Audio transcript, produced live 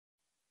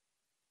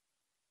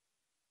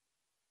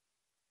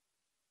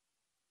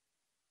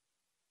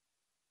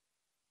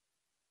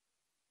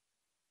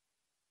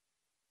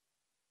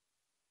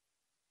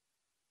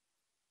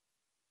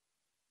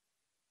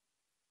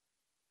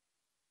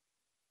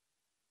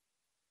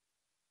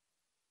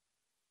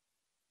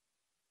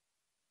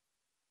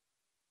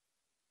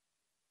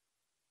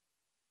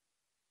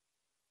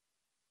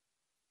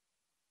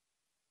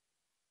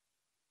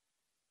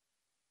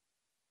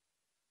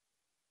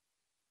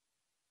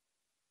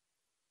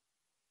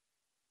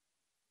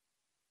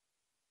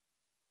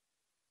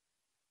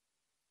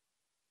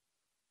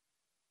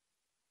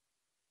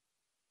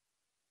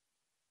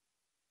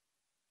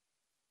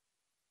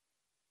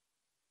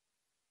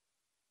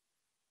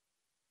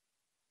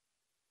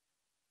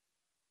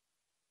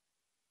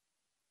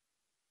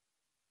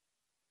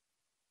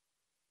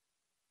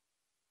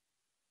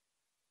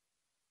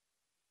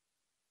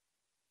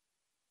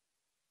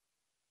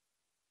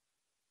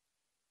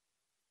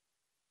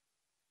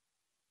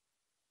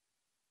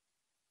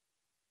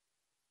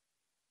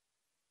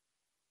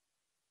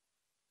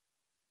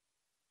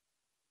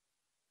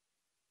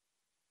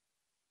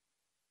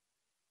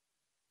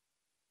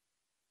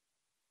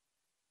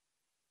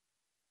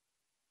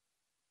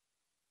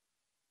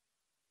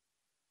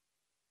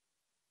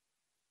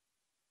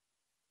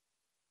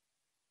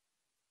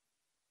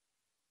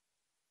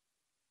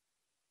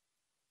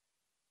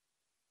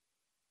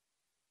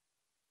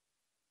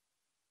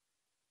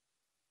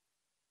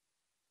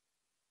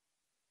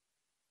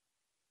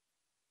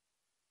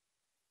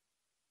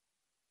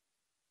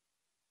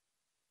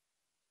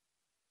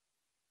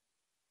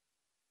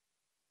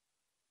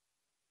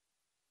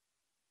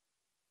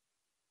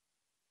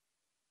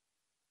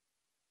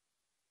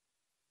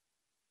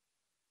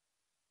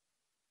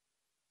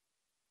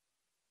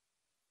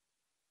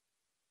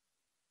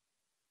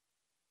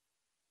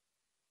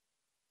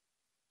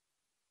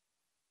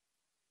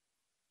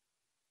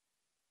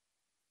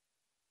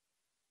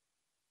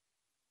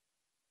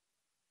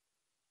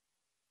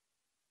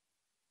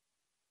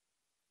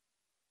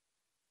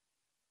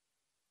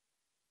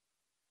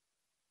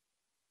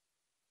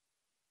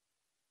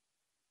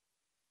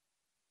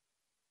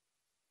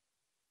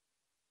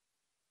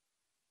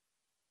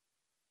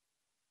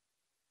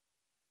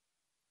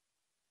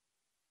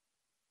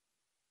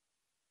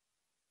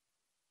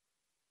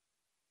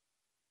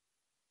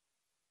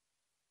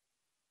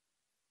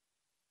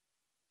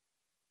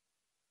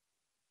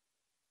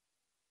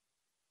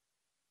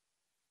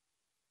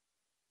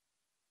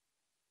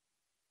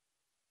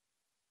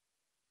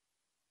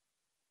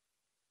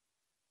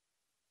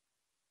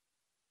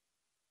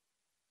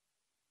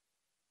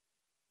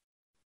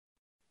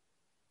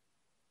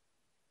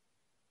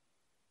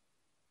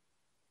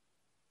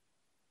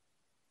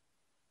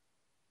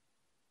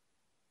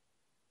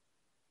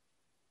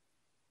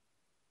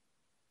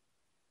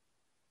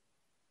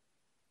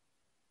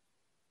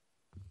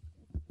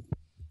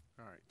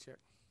right, check.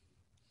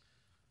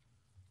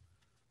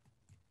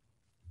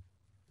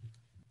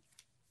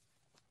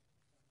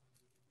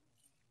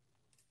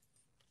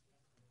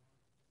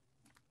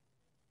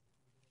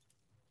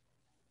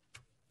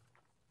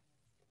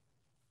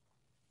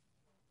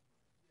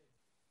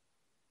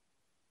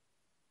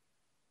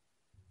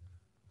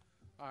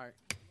 All right.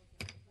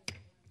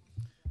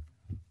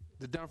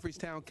 The Dumfries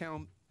Town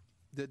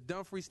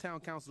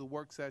Council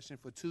work session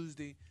for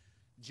Tuesday,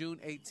 June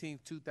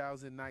 18th,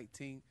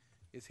 2019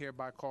 is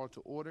hereby called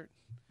to order.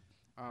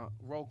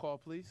 Roll call,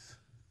 please.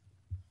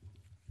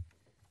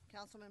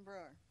 Councilman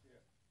Brewer.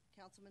 Here.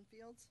 Councilman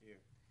Fields. Here.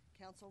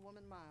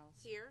 Councilwoman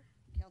Miles. Here.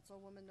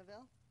 Councilwoman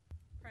Neville.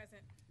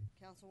 Present.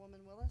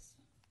 Councilwoman Willis.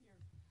 Here.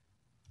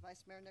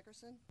 Vice Mayor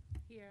Nickerson.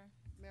 Here.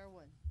 Mayor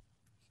Wood.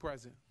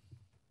 Present.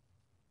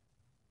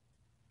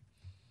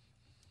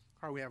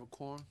 All right, we have a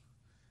quorum.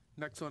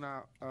 Next on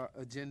our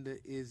agenda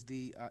is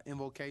the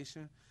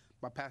invocation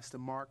by Pastor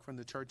Mark from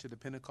the Church of the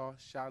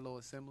Pentecost, Shilo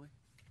Assembly.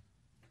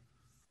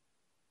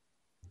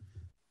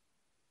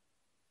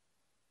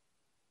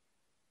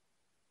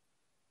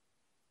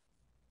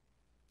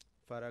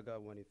 Father God, I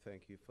want to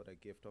thank you for the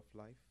gift of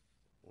life.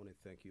 I want to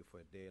thank you for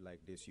a day like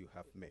this you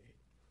have made.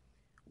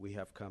 We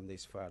have come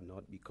this far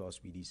not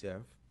because we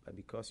deserve, but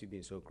because you've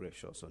been so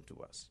gracious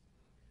unto us.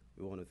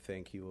 We want to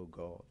thank you, O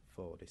God,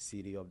 for the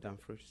city of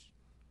Dumfries,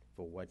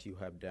 for what you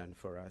have done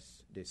for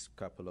us this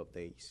couple of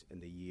days and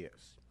the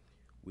years.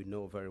 We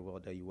know very well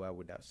that you are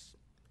with us.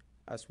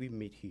 As we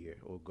meet here,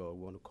 O God,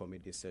 we want to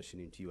commit this session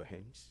into your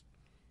hands.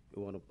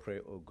 We want to pray,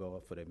 O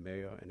God, for the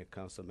mayor and the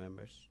council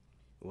members.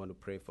 We want to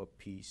pray for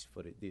peace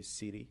for this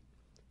city.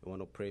 We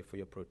want to pray for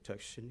your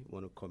protection. We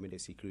want to commit the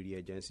security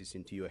agencies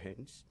into your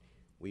hands.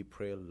 We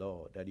pray,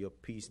 Lord, that your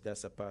peace that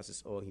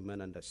surpasses all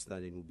human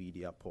understanding will be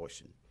their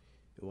portion.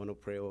 We want to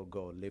pray, oh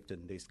God,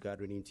 lifting this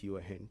gathering into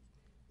your hand.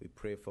 We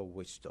pray for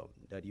wisdom,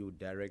 that you will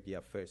direct the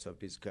affairs of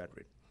this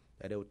gathering,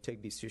 that they will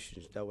take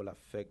decisions that will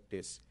affect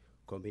this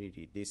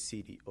community, this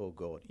city, oh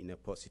God, in a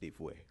positive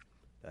way.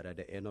 That at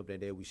the end of the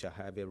day, we shall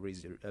have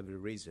every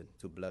reason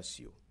to bless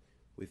you.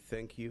 We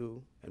thank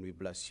you and we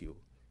bless you.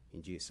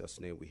 In Jesus'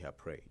 name we have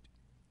prayed.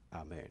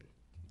 Amen.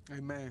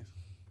 Amen.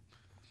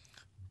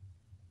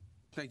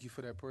 Thank you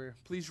for that prayer.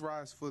 Please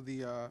rise for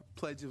the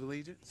Pledge of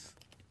Allegiance.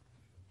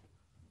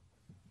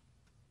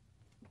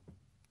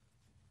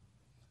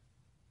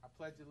 I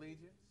pledge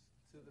allegiance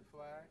to the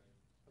flag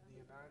of the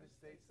United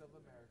States of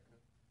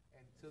America and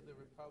to the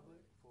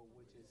republic for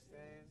which it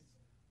stands,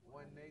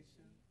 one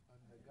nation,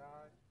 under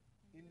God,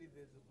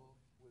 indivisible,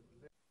 with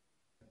liberty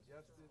and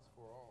justice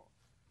for all.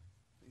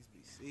 Please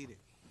be seated.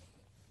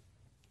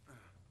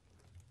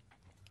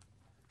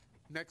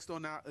 Next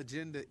on our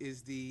agenda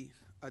is the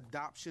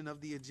adoption of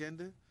the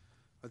agenda.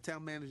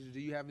 Town Manager, do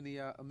you have any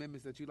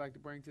amendments that you'd like to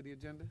bring to the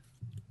agenda?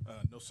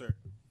 No, sir.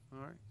 All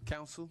right.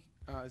 Council,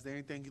 is there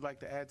anything you'd like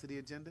to add to the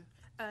agenda?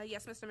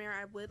 Yes, Mr. Mayor,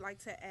 I would like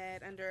to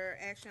add under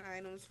action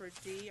items for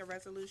D, a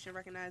resolution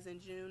recognizing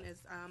June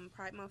as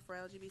Pride Month for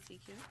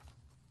LGBTQ.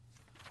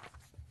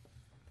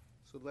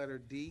 So letter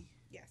D.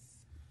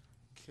 Yes.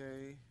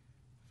 Okay.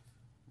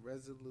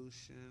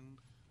 Resolution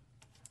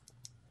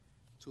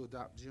to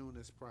adopt June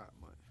as Pride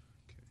Month.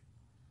 Okay.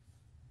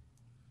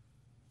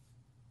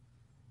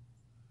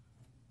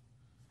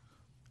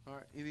 All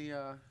right.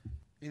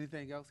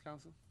 Anything else,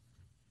 Council?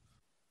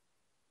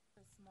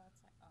 A small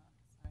sorry.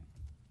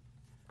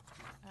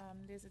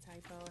 There's a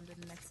typo under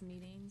the next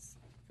meetings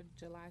for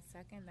July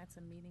 2nd. That's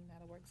a meeting,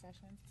 not a work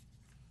session.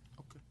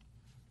 Okay.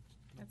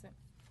 That's it.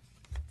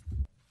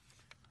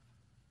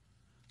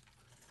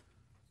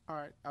 All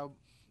right.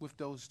 With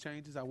those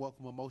changes, I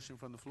welcome a motion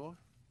from the floor.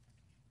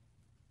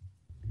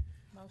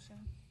 Motion.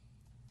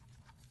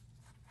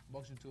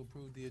 Motion to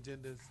approve the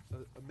agenda is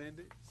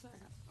amended.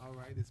 All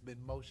right. It's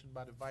been motioned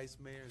by the Vice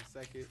Mayor and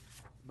second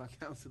by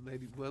Council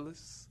Lady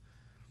Willis.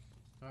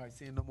 All right.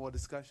 Seeing no more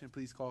discussion,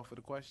 please call for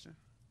the question.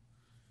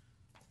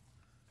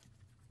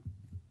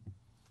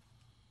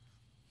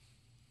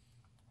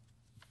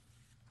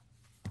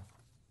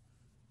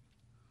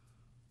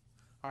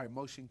 All right.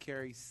 Motion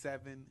carries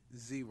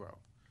 7-0.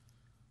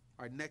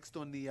 All right, next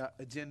on the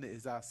agenda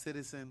is our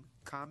citizen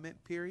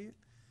comment period.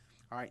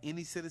 All right,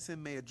 any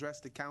citizen may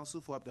address the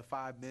council for up to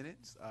 5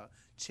 minutes.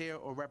 Chair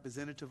or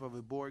representative of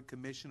a board,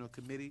 commission, or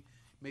committee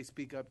may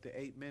speak up to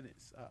 8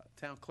 minutes.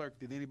 Town clerk,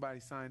 did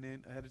anybody sign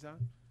in ahead of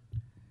time?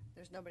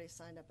 There's nobody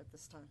signed up at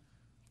this time.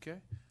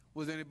 Okay.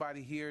 Was there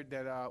anybody here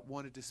that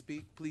wanted to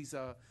speak? Please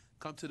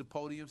come to the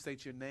podium,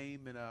 state your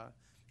name and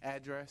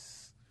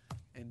address,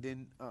 and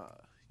then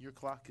your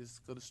clock is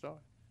going to start.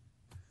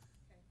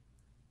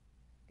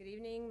 Good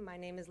evening. My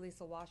name is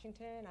Lisa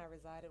Washington. I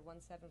reside at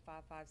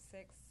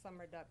 17556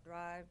 Summer Duck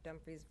Drive,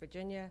 Dumfries,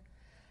 Virginia.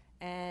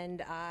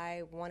 And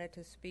I wanted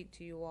to speak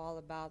to you all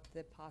about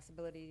the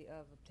possibility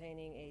of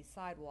obtaining a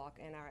sidewalk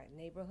in our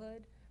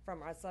neighborhood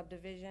from our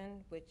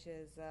subdivision, which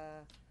is,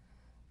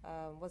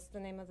 what's the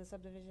name of the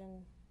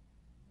subdivision?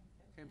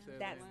 Hampstead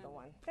That's Landing. the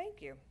one.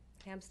 Thank you.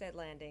 Hampstead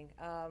Landing.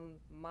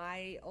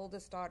 My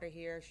oldest daughter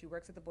here, she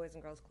works at the Boys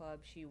and Girls Club.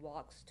 She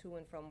walks to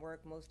and from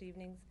work most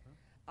evenings.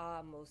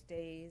 most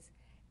days.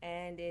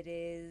 And it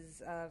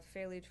is a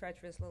fairly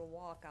treacherous little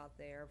walk out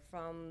there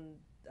from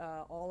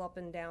all up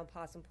and down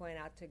Possum Point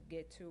out to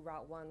get to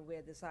Route 1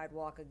 where the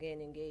sidewalk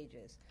again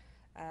engages.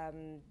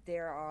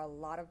 There are a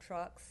lot of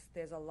trucks.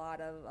 There's a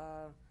lot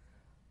of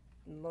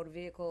motor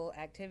vehicle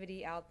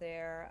activity out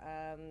there.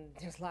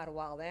 There's a lot of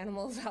wild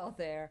animals out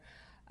there.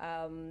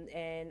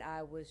 And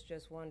I was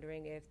just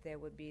wondering if there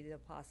would be the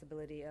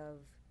possibility of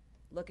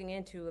looking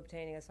into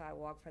obtaining a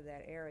sidewalk for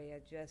that area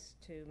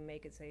just to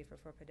make it safer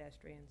for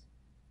pedestrians.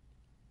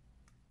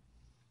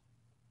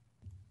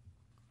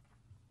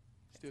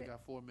 Still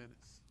got 4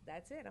 minutes.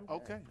 That's it. I'm good.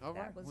 Okay, all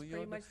right. That was Well,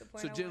 pretty much the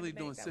point so I wanted generally to make.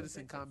 during That was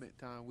citizen it. comment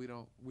time, we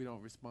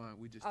don't respond.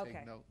 We just Okay.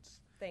 take notes.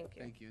 Thank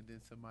you. Thank you, and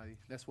then somebody.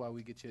 That's why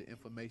we get your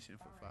information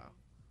for file.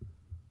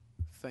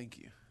 Thank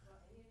you.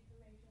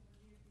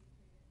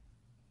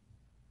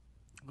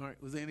 All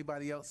right. Was there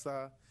anybody else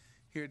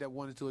here that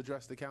wanted to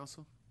address the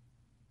council?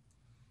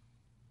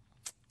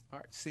 All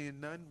right.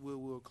 Seeing none,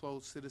 we'll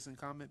close citizen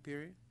comment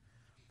period.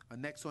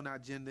 Next on our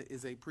agenda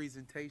is a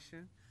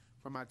presentation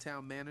from our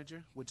town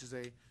manager, which is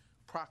a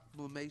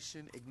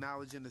proclamation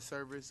acknowledging the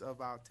service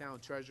of our town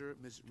treasurer,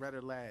 Ms.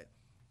 Retta. Mr.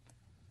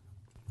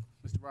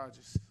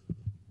 Rogers.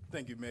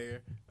 Thank you,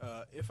 Mayor.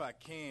 If I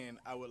can,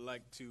 I would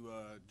like to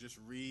just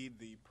read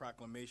the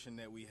proclamation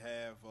that we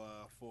have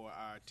for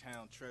our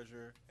town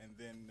treasurer, and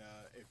then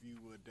if you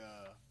would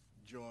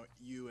join,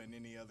 you and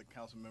any other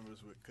council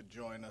members could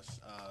join us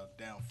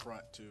down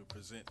front to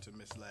present to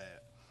Ms. Ladd.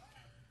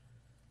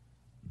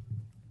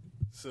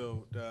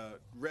 So,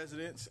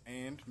 residents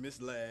and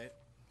Ms. Ladd,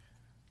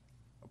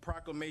 a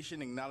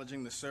proclamation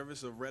acknowledging the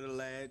service of Retta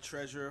Ladd,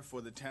 treasurer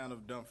for the town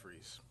of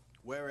Dumfries.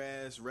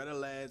 Whereas Retta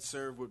Ladd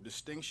served with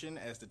distinction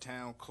as the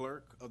town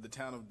clerk of the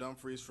town of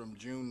Dumfries from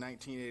June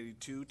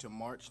 1982 to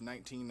March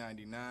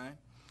 1999,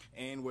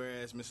 and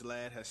whereas Ms.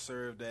 Ladd has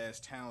served as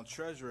town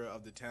treasurer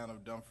of the town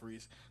of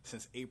Dumfries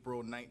since April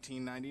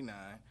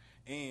 1999,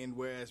 and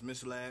whereas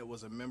Ms. Ladd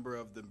was a member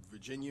of the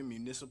Virginia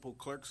Municipal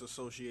Clerks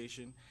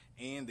Association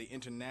and the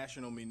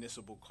International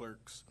Municipal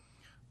Clerks,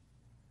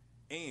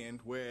 and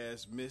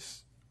whereas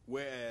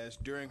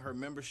during her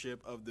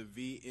membership of the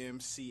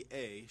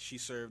VMCA, she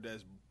served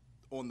as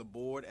on the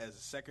board as a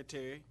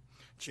secretary,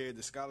 chaired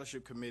the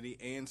scholarship committee,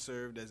 and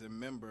served as a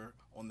member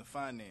on the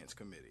finance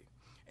committee.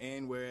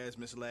 And whereas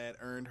Ms. Ladd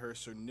earned her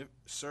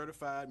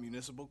certified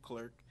municipal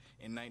clerk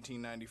in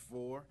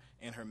 1994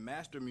 and her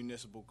master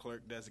municipal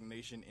clerk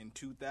designation in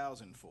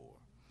 2004.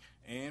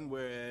 And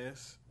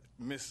whereas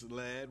Ms.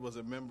 Ladd was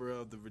a member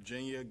of the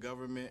Virginia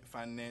Government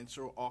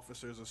Financial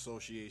Officers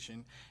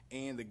Association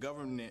and the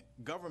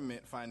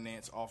Government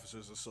Finance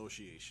Officers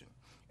Association.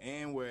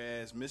 And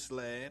whereas Ms.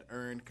 Ladd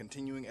earned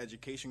continuing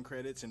education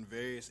credits in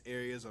various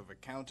areas of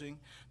accounting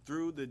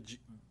through the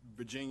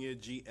Virginia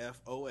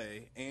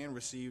GFOA and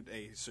received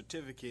a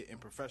certificate in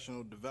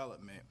professional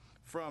development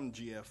from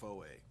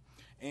GFOA.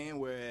 And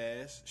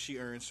whereas she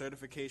earned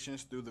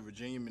certifications through the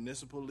Virginia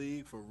Municipal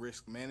League for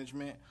Risk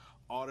Management,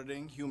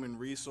 Auditing, Human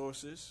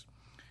Resources,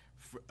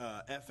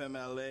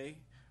 FMLA,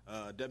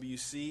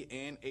 WC,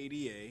 and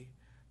ADA,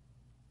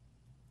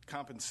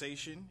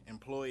 Compensation,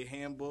 Employee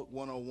Handbook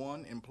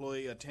 101,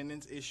 Employee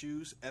Attendance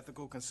Issues,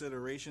 Ethical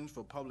Considerations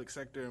for Public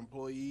Sector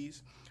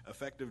Employees,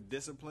 Effective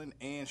Discipline,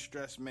 and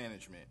Stress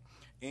Management.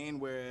 And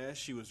whereas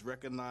she was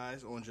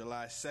recognized on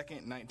July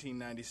 2nd,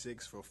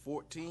 1996 for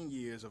 14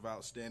 years of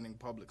outstanding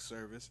public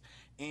service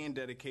and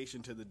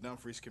dedication to the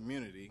Dumfries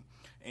community,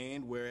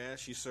 and whereas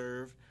she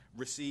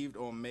received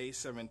on May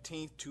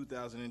 17,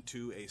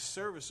 2002, a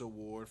service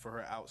award for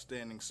her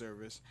outstanding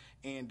service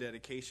and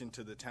dedication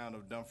to the town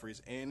of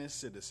Dumfries and its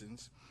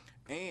citizens,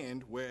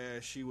 and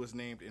whereas she was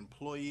named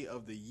Employee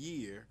of the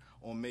Year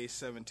on May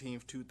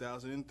 17,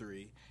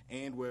 2003,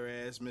 and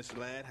whereas Ms.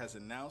 Ladd has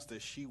announced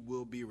that she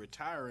will be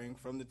retiring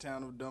from the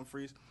town of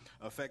Dumfries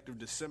effective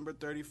December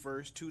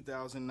 31,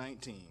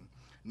 2019.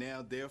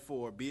 Now,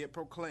 therefore, be it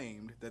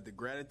proclaimed that the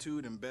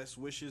gratitude and best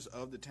wishes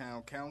of the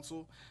town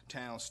council,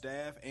 town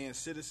staff, and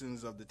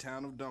citizens of the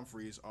town of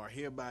Dumfries are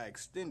hereby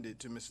extended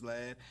to Ms.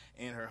 Ladd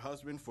and her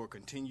husband for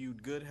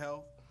continued good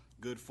health,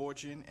 good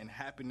fortune, and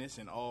happiness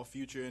in all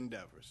future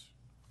endeavors.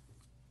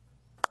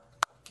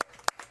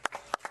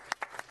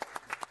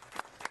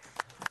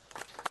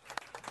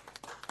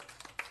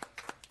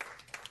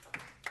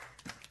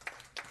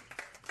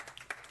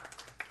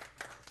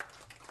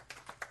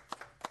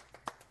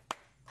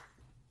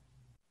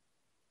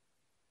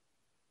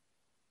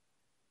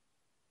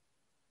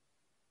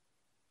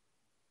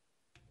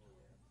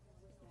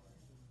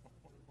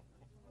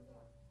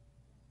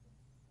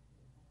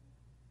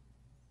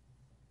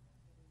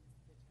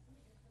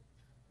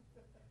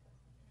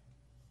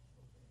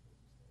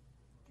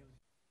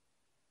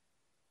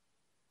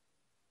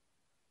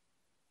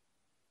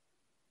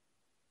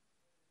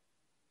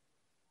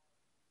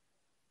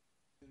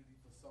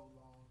 For so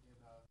long,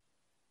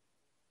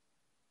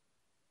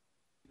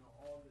 and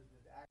all of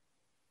the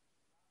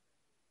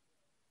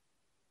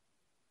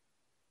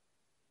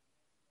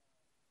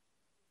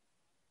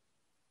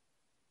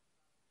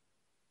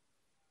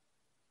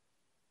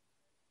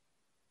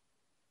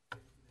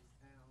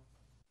town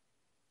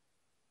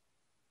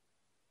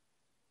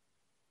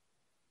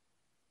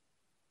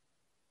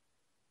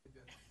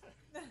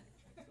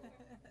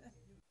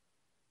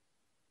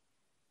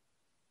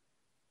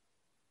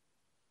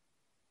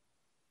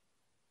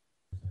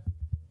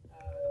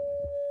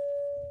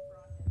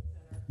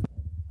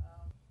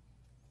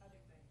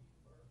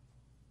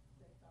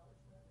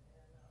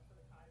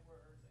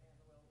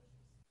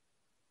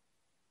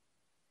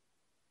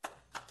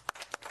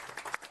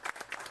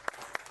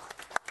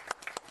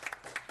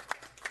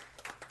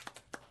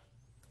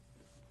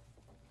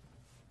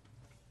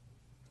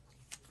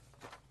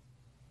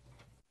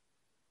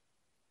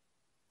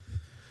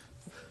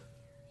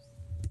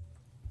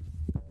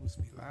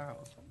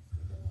loud.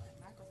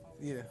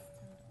 Yeah.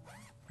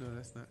 No,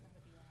 that's not.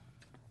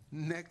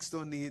 Next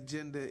on the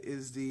agenda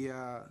is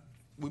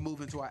we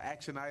move into our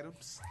action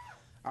items.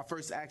 Our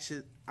first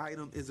action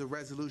item is a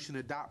resolution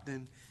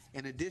adopting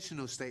an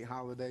additional state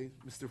holiday.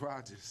 Mr.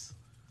 Rogers.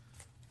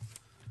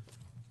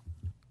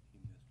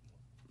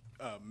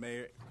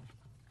 Mayor,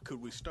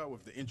 could we start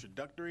with the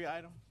introductory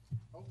item?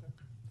 Okay.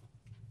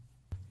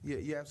 Yeah,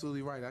 you're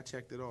absolutely right. I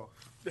checked it off.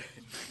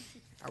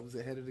 I was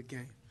ahead of the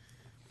game.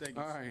 Thank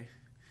you. All right.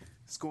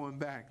 It's going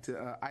back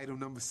to item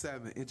number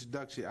 7,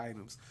 introductory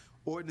items.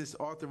 Ordinance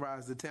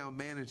authorized the town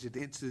manager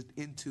to enter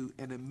into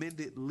an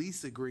amended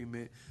lease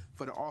agreement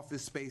for the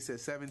office space at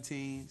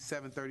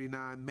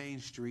 17739 Main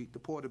Street, the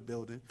Porter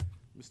Building.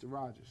 Mr.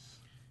 Rogers.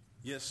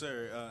 Yes,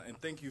 sir, and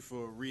thank you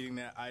for reading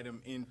that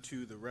item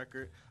into the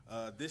record.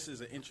 This is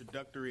an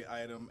introductory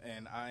item,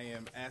 and I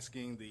am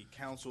asking the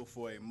council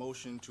for a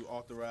motion to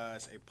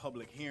authorize a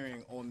public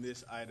hearing on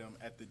this item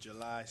at the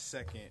July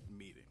 2nd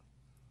meeting.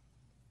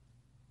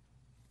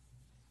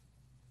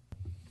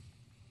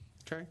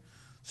 Okay.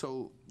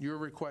 So you're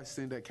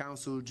requesting that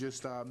council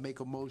just make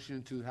a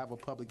motion to have a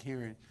public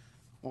hearing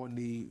on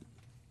the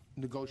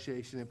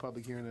negotiation and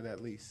public hearing of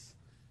that lease.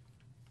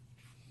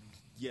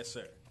 Yes,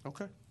 sir.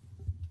 Okay.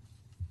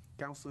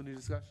 Council, any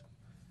discussion?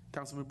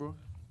 Councilman Brewer?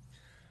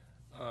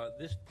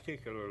 This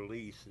particular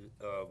lease,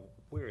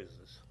 where is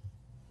this?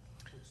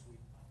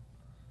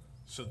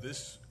 So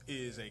this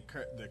is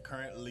the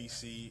current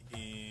leasee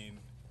in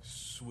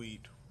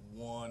Suite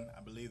 1.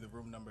 I believe the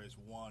room number is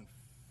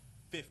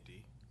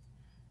 150.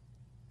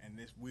 And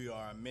we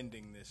are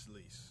amending this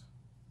lease.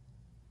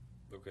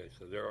 Okay,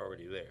 so they're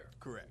already there.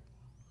 Correct.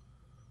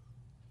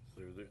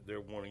 So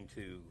they're wanting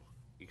to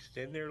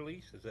extend their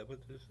lease? Is that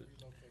what this is?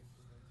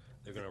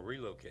 They're going to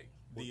relocate.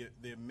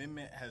 The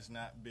amendment has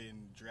not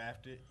been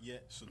drafted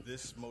yet, so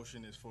this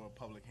motion is for a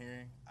public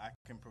hearing. I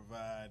can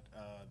provide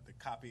the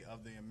copy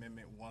of the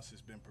amendment once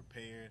it's been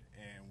prepared,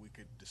 and we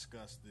could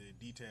discuss the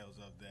details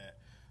of that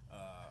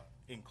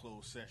in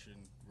closed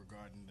session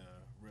regarding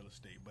the real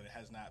estate, but it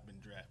has not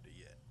been drafted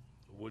yet.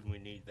 Wouldn't we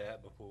need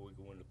that before we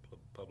go into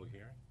public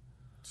hearing?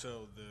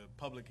 So the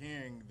public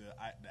hearing, the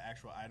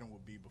actual item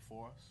will be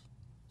before us.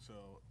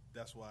 So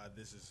that's why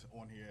this is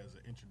on here as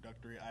an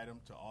introductory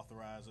item to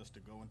authorize us to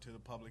go into the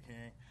public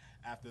hearing.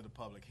 After the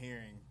public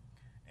hearing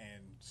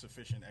and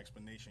sufficient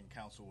explanation,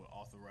 council will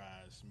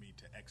authorize me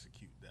to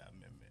execute that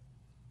amendment.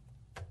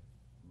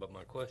 But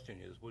my question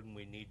is, wouldn't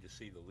we need to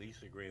see the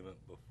lease agreement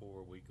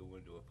before we go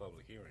into a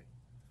public hearing?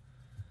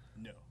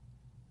 No.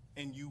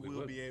 And you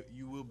would be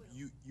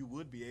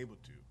able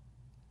to.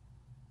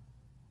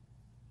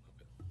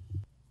 Okay.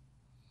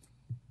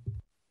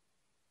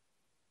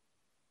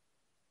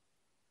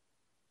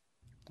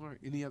 All right,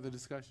 any other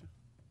discussion?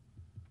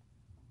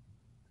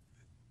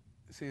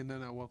 Seeing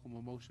none, I welcome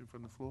a motion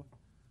from the floor.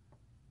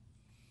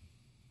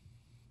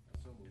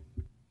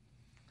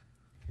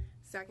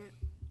 Second.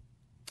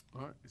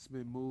 All right, it's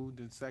been moved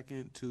and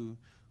second to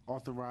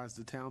authorize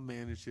the town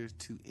manager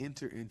to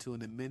enter into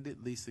an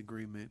amended lease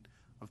agreement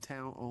of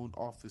town-owned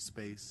office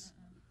space.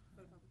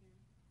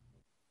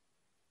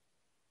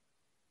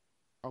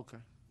 Okay,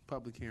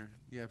 public hearing.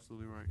 You're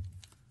absolutely right.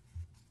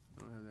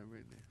 I don't have that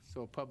written there.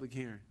 So a public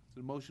hearing. So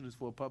the motion is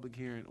for a public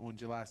hearing on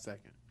July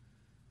 2nd.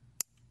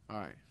 All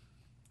right.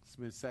 It's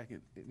been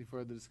second. Any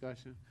further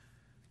discussion?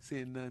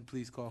 Seeing none,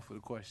 please call for the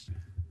question.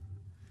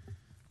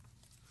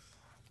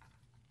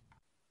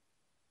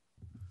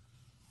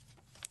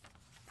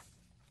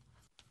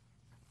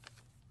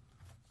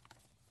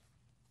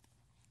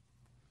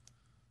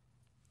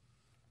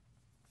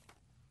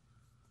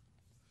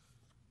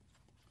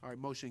 All right,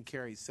 motion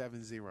carries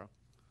 7-0.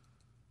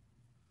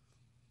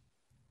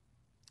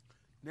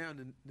 Now,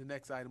 the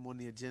next item on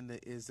the agenda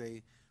is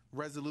a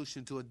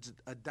resolution to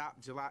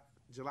adopt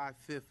July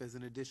 5th as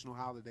an additional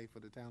holiday for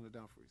the town of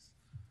Dumfries.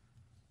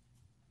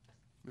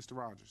 Mr.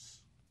 Rogers.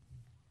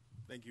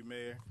 Thank you,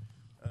 Mayor.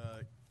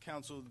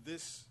 Council,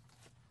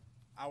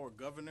 our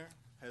governor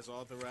has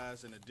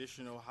authorized an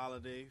additional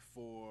holiday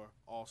for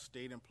all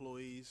state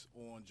employees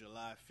on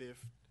July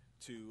 5th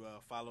to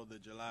follow the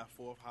July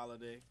 4th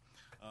holiday.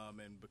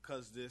 And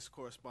because this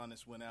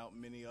correspondence went out,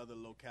 many other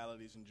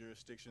localities and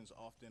jurisdictions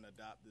often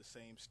adopt the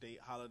same state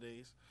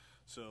holidays.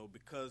 So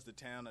because the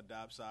town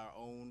adopts our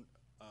own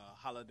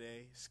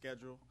holiday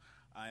schedule,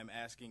 I am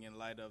asking, in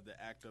light of the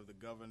act of the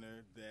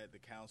governor, that the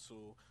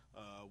council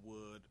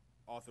would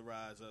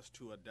authorize us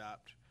to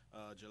adopt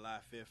July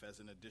 5th as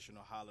an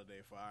additional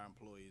holiday for our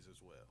employees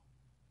as well.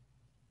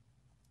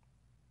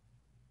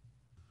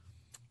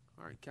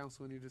 All right,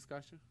 council, any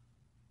discussion?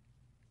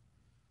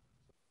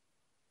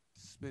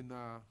 It's been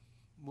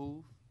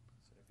moved.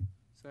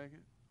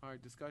 Second. All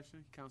right,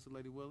 discussion. Council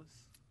Lady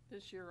Willis.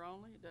 This year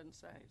only? It doesn't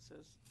say. It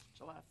says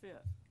July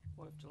 5th.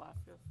 What if July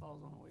 5th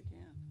falls on a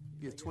weekend?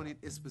 Yes, 20.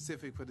 It's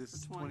specific for this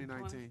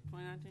 2019.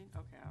 2019?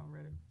 Okay, I'll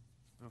read it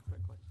Okay.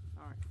 quickly.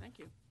 All right, thank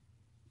you.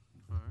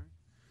 All right.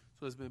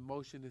 So it's been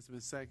motion. It's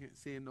been second.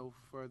 Seeing no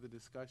further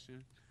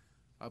discussion,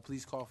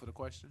 please call for the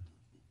question.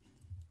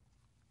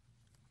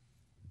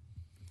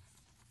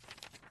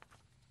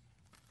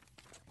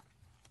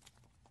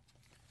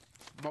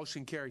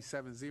 Motion carries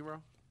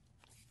 7-0.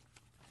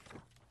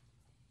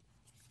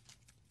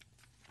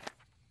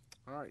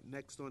 All right,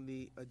 next on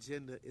the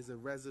agenda is a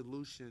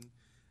resolution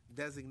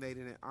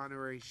designating an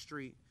honorary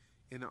street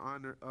in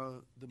honor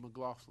of the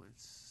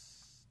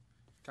McGlothlins.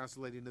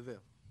 Council Lady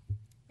Neville.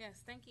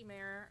 Yes, thank you,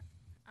 Mayor.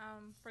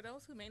 For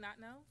those who may not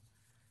know,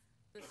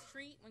 the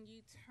street when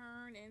you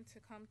turn in to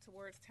come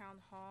towards Town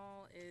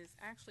Hall is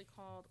actually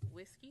called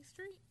Whiskey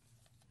Street.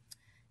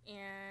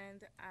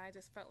 And I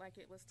just felt like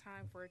it was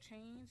time for a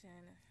change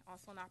and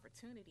also an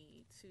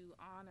opportunity to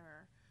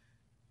honor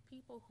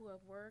people who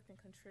have worked and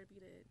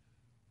contributed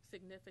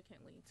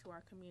significantly to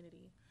our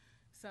community.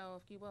 So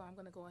if you will, I'm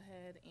going to go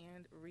ahead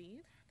and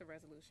read the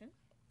resolution.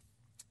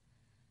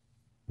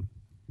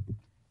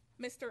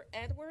 Mr.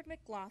 Edward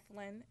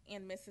McGlothlin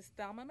and Mrs.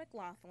 Thelma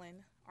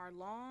McGlothlin are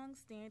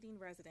long-standing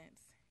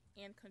residents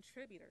and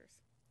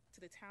contributors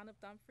to the town of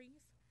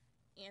Dumfries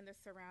and the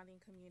surrounding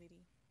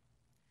community.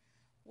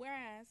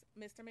 Whereas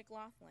Mr.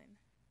 McGlothlin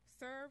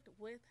served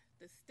with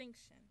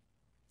distinction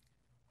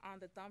on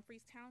the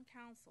Dumfries Town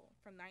Council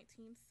from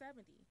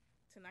 1970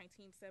 to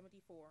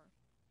 1974,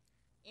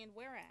 and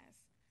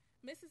whereas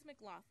Mrs.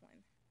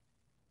 McGlothlin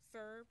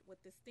served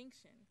with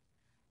distinction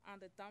on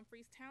the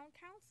Dumfries Town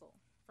Council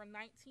from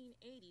 1980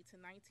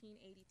 to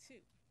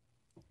 1982,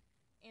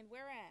 and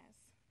whereas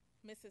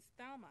Mrs.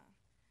 Thelma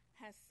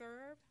has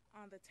served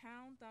on the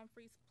Town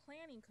Dumfries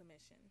Planning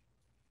Commission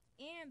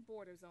and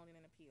Board of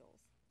Zoning and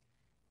Appeals,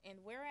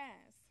 and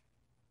whereas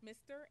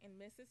Mr. and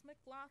Mrs.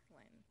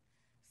 McGlothlin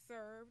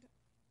served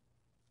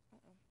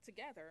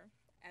together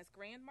as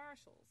Grand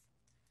Marshals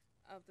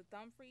of the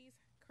Dumfries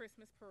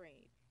Christmas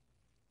Parade,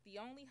 the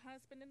only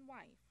husband and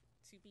wife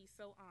to be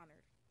so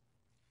honored.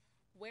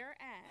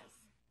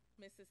 Whereas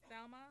Mrs.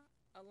 Thelma,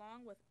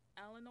 along with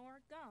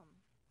Eleanor Gum,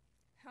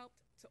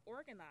 helped to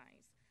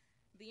organize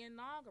the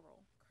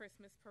inaugural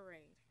Christmas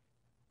Parade.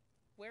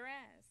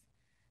 Whereas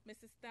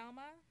Mrs.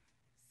 Thelma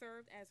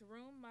served as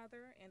room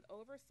mother and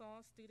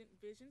oversaw student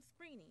vision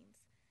screenings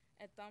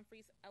at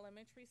Dumfries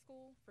Elementary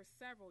School for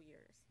several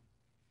years.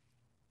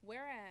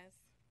 Whereas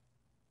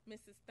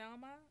Mrs.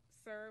 Thelma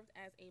served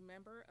as a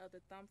member of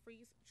the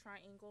Dumfries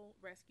Triangle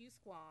Rescue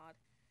Squad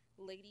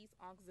Ladies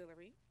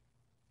Auxiliary.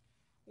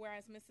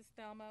 Whereas Mrs.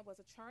 Thelma was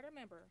a charter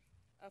member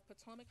of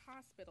Potomac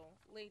Hospital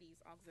Ladies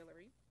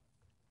Auxiliary.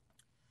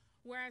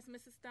 Whereas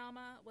Mrs.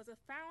 Thelma was a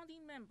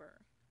founding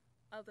member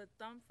of the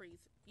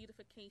Dumfries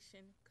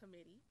Beautification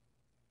Committee.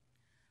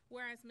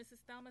 Whereas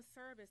Mrs. Thelma's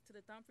service to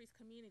the Dumfries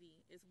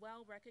community is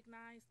well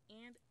recognized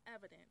and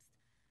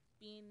evidenced,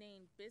 being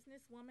named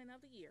Businesswoman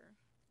of the Year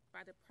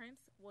by the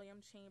Prince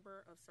William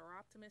Chamber of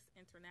Seroptimus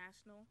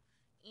International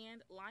and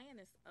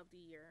Lioness of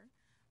the Year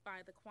by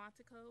the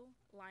Quantico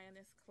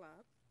Lioness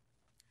Club.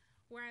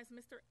 Whereas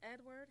Mr.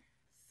 Edward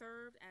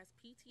served as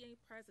PTA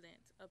president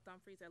of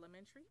Dumfries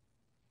Elementary.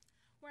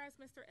 Whereas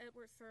Mr.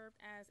 Edward served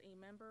as a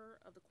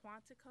member of the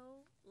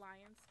Quantico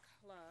Lions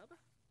Club.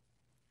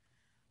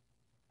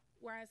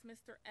 Whereas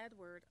Mr.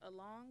 Edward,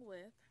 along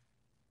with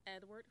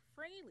Edward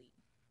Fraley,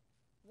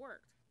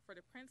 worked for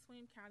the Prince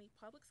William County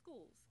Public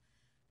Schools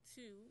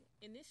to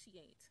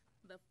initiate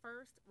the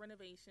first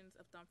renovations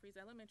of Dumfries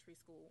Elementary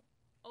School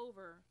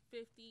over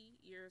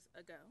 50 years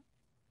ago.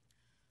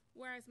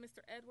 Whereas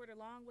Mr. Edward,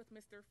 along with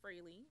Mr.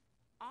 Fraley,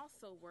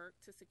 also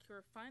worked to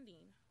secure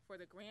funding for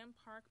the Graham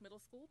Park Middle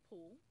School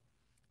pool,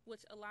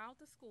 which allowed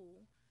the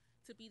school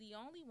to be the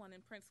only one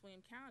in Prince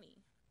William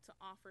County to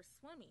offer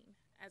swimming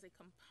as a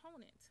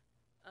component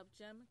of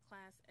gym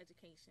class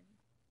education.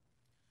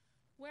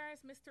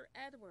 Whereas Mr.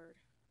 Edward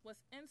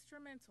was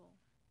instrumental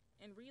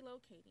in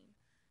relocating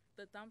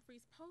the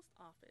Dumfries Post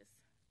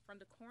Office from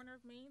the corner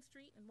of Main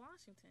Street in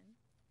Washington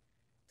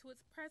to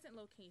its present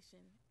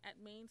location at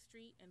Main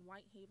Street and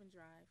Whitehaven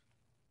Drive.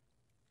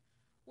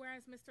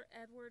 Whereas Mr.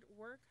 Edward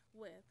worked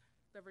with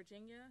the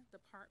Virginia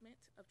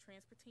Department of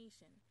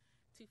Transportation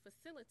to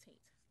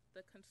facilitate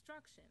the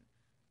construction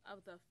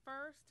of the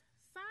first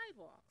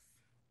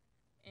sidewalks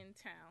in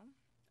town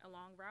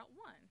along Route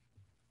 1.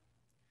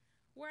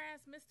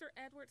 Whereas Mr.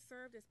 Edward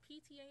served as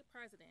PTA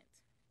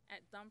president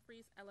at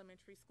Dumfries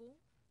Elementary School.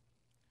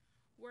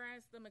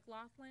 Whereas the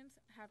McGlothlins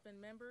have been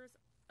members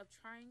of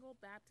Triangle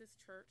Baptist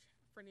Church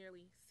for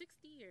nearly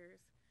 60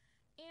 years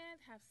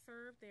and have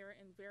served there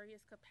in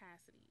various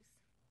capacities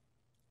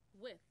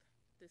with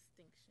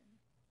distinction.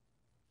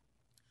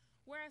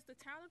 Whereas the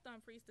town of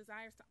Dumfries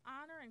desires to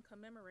honor and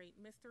commemorate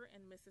Mr.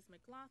 and Mrs.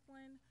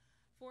 McGlothlin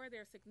for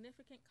their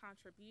significant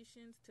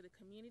contributions to the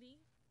community.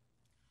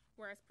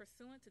 Whereas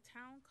pursuant to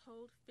Town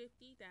Code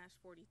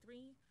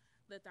 50-43,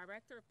 the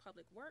Director of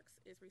Public Works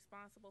is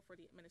responsible for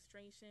the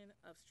administration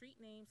of street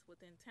names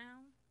within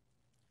town.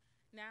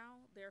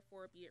 Now,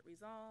 therefore, be it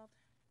resolved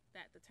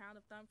that the town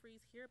of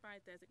Dumfries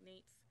hereby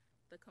designates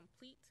the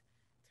complete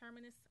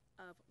terminus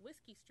of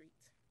Whiskey Street,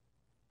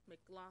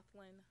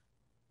 McGlothlin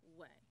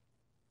Way.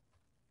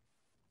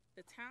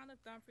 The town of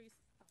Dumfries,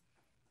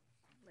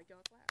 let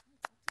y'all clap.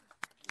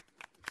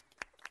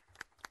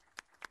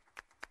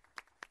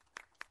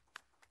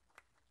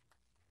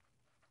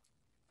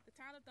 The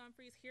town Town of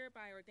Dumfries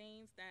hereby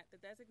ordains that the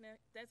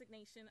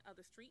designation of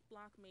the street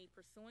block made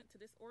pursuant to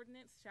this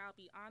ordinance shall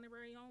be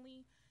honorary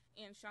only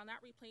and shall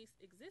not replace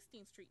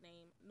existing street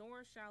name,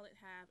 nor shall it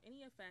have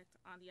any effect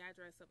on the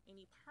address of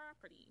any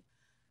property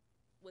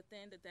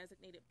within the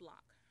designated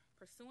block.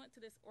 Pursuant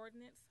to this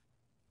ordinance,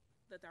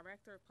 the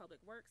Director of Public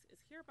Works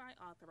is hereby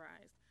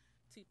authorized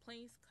to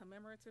place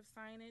commemorative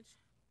signage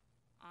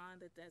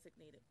on the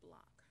designated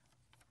block.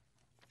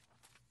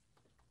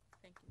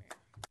 Thank you, Mayor.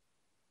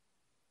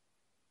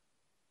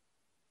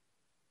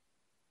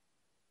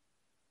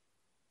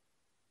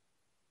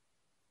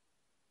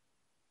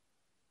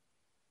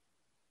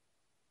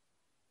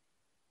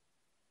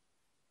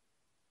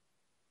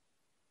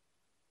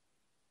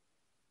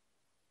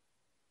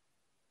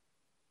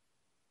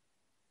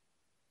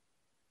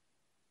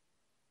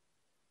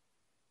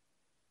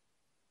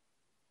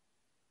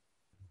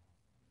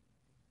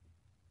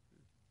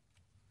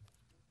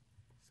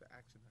 It's an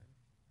action item.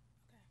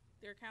 Okay.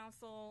 Dear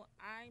Council,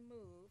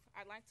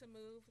 I'd like to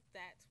move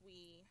that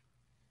we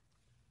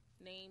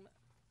name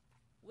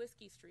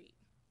Whiskey Street,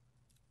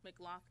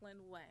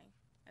 McGlothlin Way,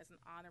 as an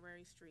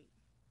honorary street.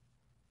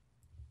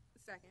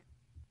 Second.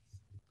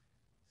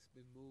 It's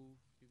been moved.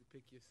 You can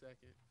pick your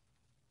second.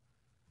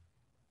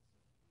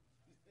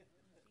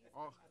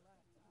 All,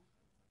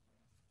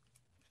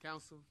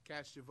 Council,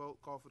 cast your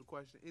vote. Call for the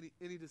question.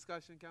 Any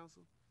discussion,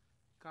 Council?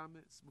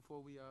 Comments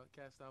before we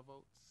cast our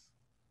votes?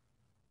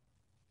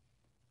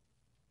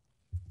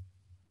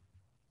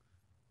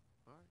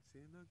 All right,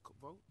 seeing none,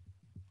 vote.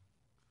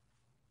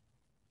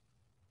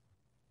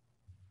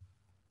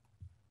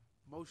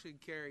 Motion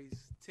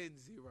carries 10-0.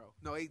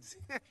 No, 8-0.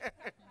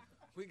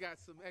 We got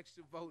some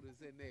extra voters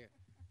in there.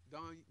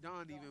 Don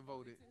even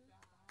voted.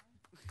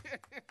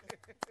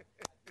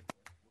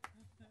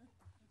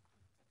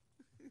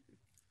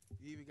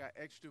 You even got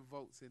extra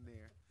votes in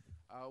there.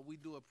 We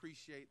do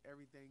appreciate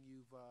everything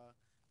you've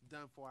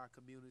done for our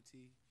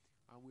community.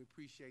 We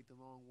appreciate the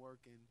long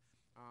work, and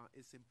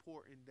it's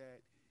important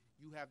that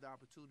you have the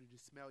opportunity to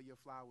smell your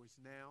flowers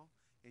now,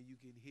 and you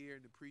can hear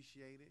and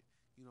appreciate it.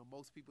 You know,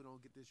 most people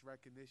don't get this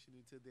recognition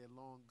until they're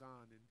long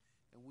gone, and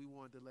we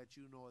wanted to let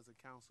you know as a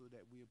council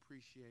that we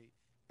appreciate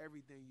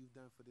everything you've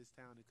done for this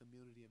town and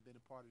community and been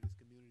a part of this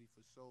community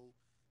for so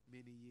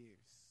many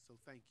years. So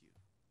thank you.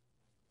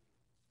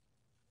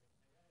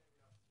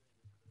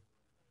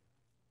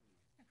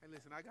 Hey,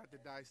 listen, I got to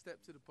die.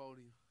 Step to the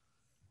podium.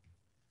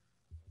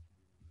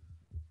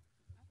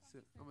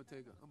 So, we'll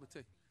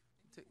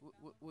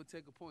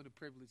take a point of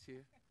privilege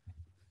here.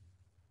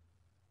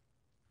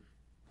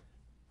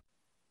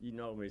 You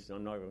know me, so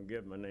I'm not going to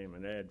give my name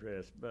and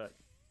address, but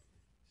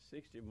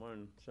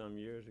 61 some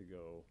years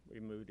ago, we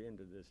moved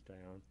into this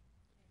town.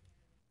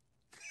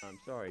 I'm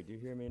sorry, do you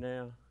hear me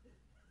now?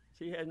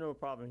 She had no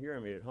problem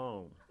hearing me at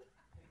home.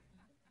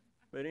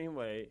 But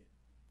anyway,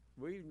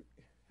 we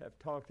have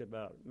talked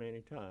about many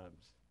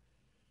times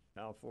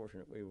how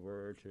fortunate we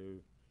were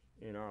to,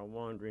 in our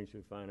wanderings,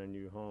 to find a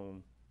new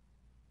home,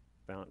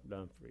 Mount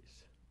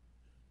Dumfries.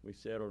 We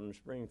settled in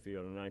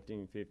Springfield in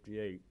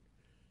 1958.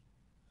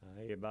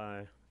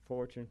 By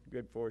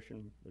good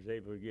fortune, was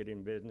able to get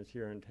in business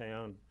here in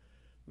town.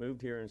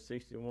 Moved here in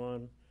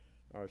 61.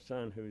 Our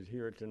son, who's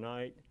here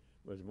tonight,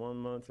 was 1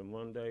 month and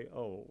 1 day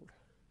old.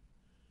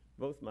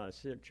 Both my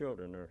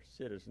children are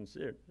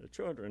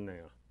children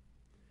now,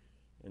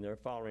 and they're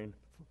following,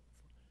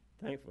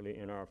 thankfully,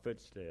 in our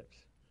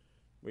footsteps.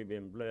 We've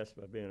been blessed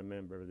by being a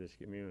member of this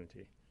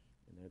community,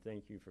 and I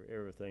thank you for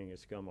everything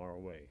that's come our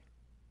way.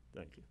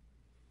 Thank you.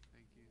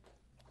 Thank you.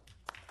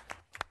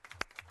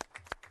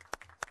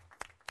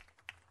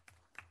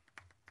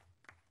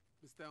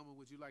 Ms. Thelma,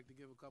 would you like to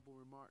give a couple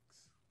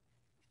remarks?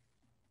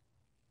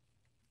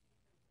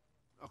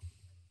 Oh.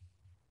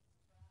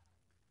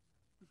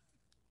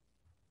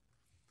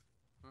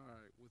 All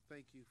right. Well,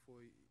 thank you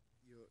for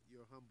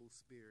your humble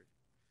spirit.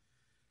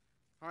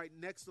 All right.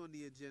 Next on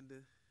the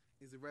agenda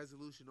is a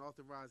resolution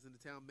authorizing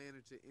the town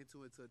manager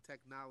into a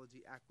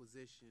technology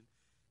acquisition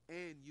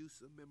and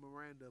use of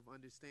memorandum of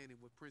understanding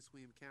with Prince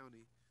William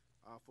County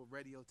for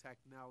radio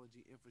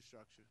technology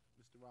infrastructure.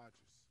 Mr.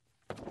 Rogers.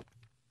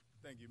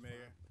 Thank you,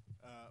 Mayor.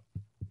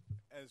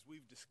 As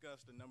we've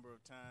discussed a number of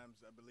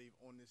times, I believe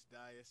on this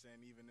dais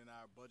and even in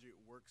our budget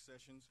work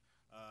sessions,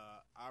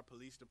 our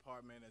police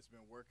department has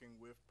been working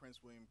with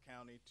Prince William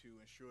County to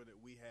ensure that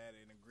we had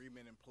an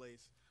agreement in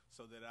place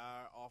so that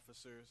our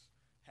officers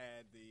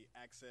had the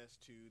access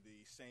to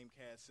the same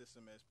CAD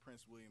system as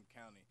Prince William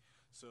County.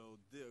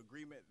 So the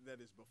agreement that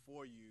is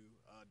before you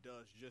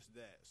does just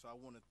that. So I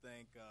want to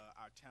thank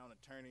our town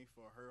attorney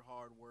for her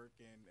hard work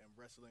and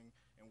wrestling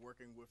and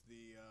working with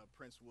the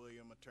Prince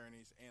William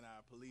attorneys, and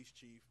our police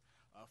chief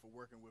for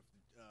working with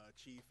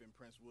chief and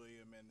Prince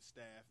William and the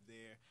staff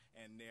there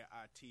and their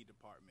IT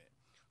department.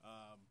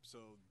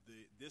 So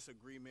this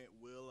agreement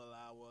will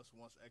allow us,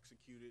 once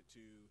executed,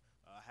 to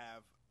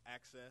have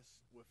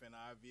access within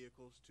our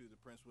vehicles to the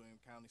Prince William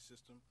County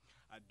system.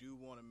 I do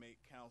want to make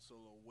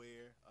council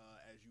aware,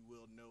 as you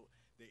will note,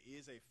 there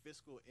is a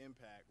fiscal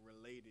impact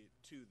related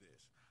to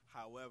this.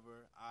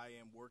 However,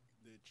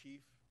 the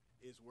chief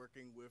is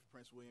working with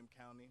Prince William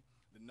County.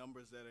 The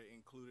numbers that are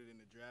included in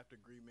the draft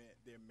agreement,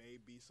 there may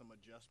be some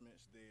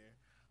adjustments there,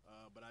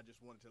 but I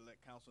just wanted to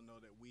let council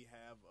know that we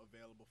have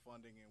available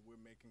funding and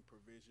we're making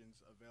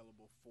provisions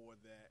available for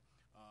that,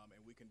 and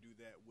we can do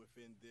that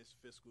within this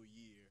fiscal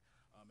year.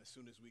 As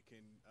soon as we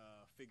can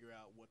figure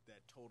out what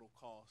that total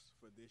cost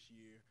for this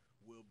year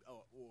will,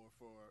 or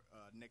for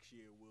next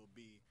year will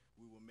be,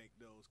 we will make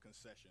those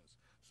concessions.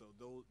 So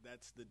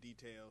that's the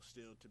details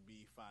still to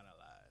be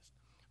finalized.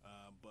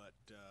 But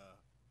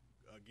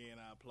again,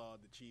 I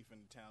applaud the chief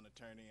and the town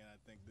attorney, and I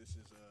think this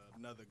is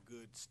another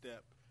good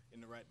step in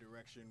the right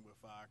direction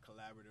with our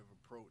collaborative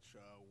approach,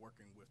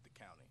 working with the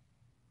county.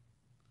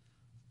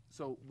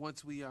 So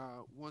once we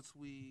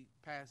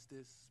pass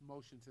this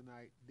motion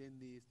tonight, then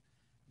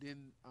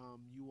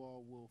you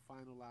all will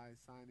finalize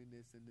signing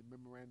this, and the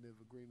memorandum of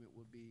agreement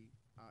will be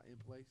in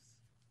place.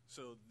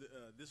 So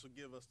this will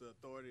give us the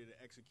authority to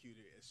execute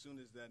it as soon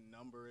as that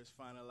number is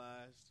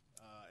finalized,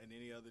 and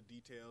any other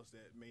details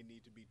that may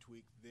need to be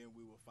tweaked. Then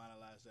we will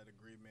finalize that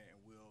agreement, and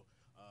we'll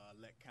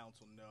let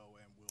council know,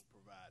 and we'll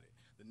provide it.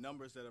 The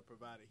numbers that are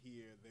provided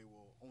here, they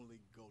will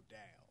only go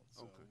down,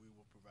 so Okay. we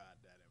will provide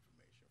that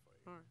information for you.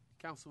 All right,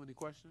 council, any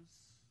questions?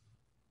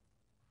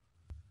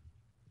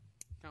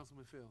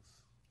 Councilman Fields.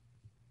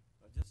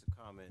 Just a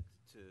comment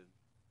to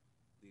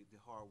the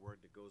hard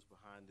work that goes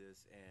behind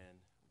this, and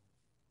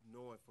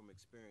knowing from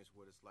experience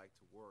what it's like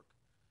to work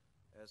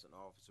as an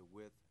officer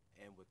with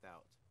and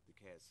without the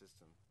CAD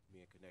system,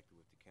 being connected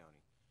with the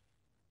county.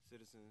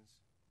 Citizens,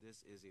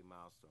 this is a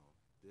milestone.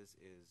 This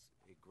is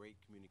a great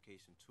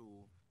communication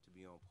tool to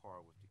be on par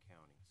with the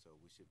county. So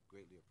we should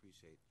greatly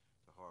appreciate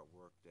the hard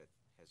work that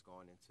has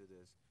gone into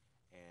this,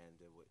 and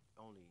it would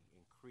only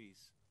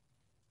increase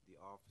the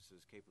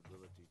officers'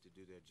 capability to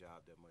do their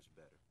job that much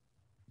better.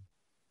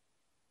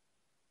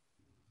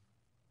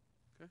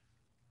 Okay.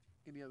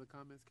 Any other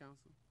comments,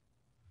 council?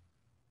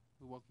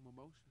 We welcome a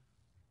motion.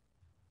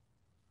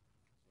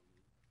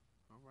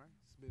 All right,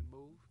 it's been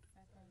moved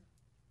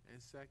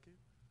and second.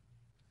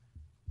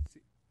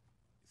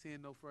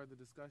 Seeing no further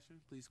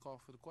discussion, please call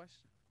for the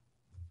question.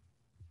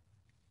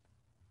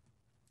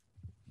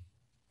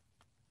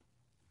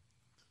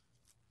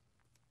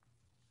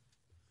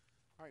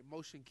 All right,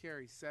 motion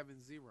carries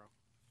 7-0.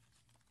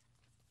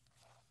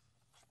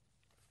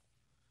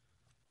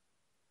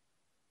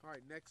 All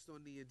right, next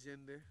on the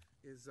agenda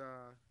is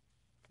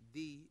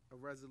D, a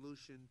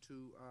resolution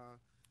to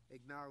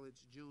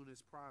acknowledge June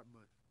as Pride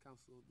Month.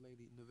 Council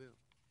Lady Neville.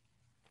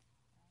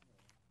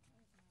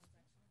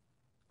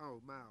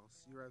 Oh, Miles,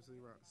 you're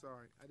absolutely right.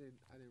 Sorry, I didn't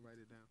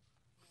write it down.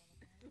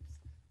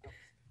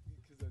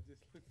 Because I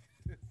just looked at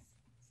this.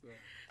 So.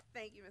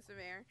 Thank you, Mr.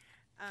 Mayor.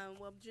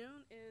 Well,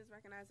 June is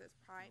recognized as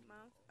Pride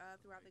Month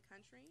throughout the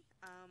country.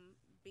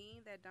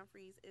 Being that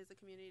Dumfries is a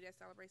community that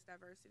celebrates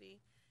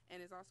diversity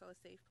and is also a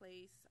safe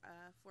place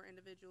for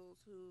individuals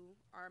who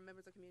are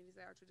members of communities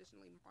that are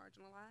traditionally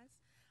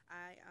marginalized,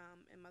 I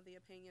am of the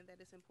opinion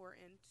that it's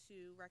important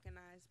to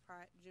recognize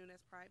June as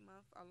Pride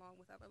Month along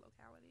with other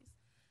localities.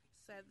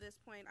 So at this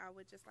point, I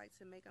would just like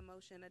to make a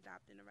motion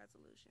adopting the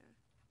resolution.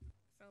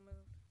 So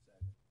moved.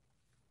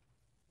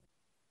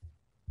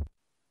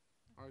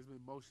 All right, it's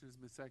been motion,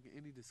 it's been second.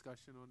 Any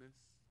discussion on this?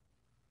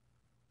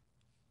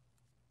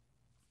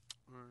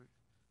 All right.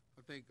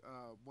 I think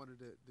one of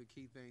the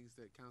key things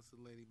that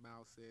Council Lady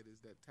Miles said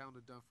is that Town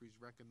of Dumfries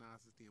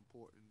recognizes the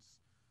importance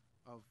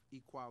of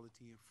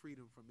equality and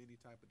freedom from any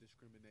type of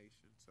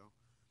discrimination. So,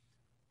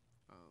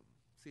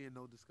 seeing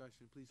no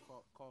discussion, please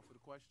call for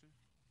the question.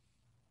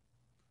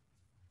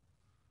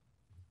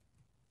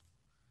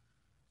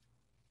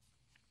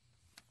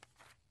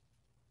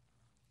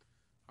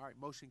 All right,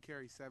 motion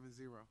carries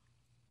 7-0.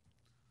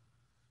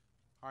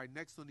 All right,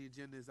 next on the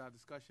agenda is our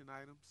discussion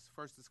items.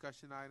 First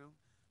discussion item,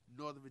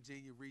 Northern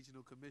Virginia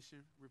Regional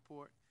Commission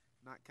report.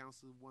 Not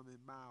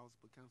Councilwoman Miles,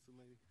 but Council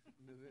Lady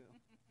Neville.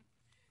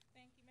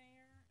 Thank you,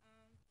 Mayor.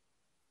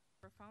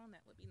 For phone,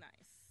 that would be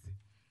nice.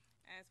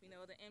 As we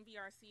know, the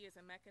NVRC is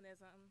a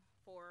mechanism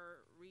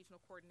for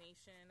regional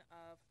coordination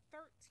of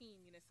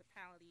 13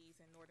 municipalities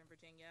in Northern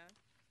Virginia,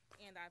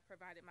 and I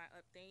provided my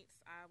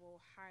updates. I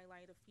will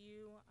highlight a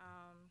few.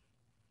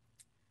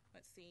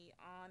 Let's see,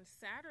 on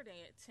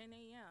Saturday at 10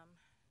 a.m.,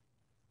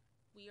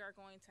 we are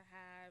going to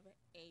have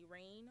a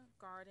rain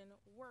garden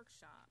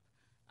workshop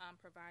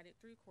provided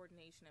through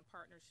coordination and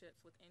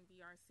partnerships with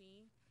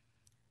NVRC.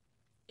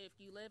 If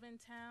you live in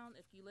town,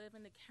 if you live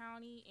in the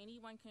county,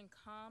 anyone can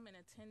come and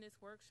attend this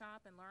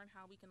workshop and learn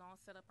how we can all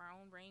set up our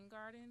own rain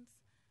gardens.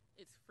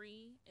 It's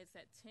free. It's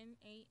at 10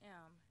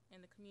 a.m.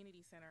 in the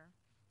community center.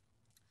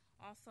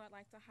 Also, I'd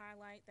like to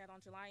highlight that on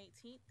July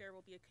 18th, there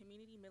will be a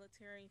community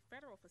military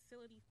federal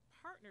facility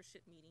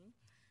partnership meeting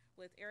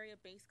with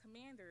area-based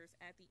commanders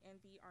at the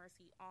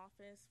NVRC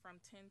office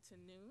from 10 to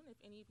noon. If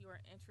any of you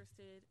are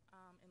interested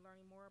in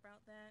learning more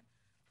about that,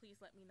 please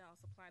let me know.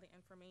 I'll supply the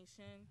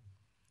information.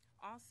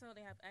 Also,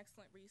 they have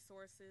excellent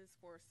resources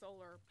for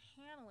solar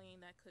paneling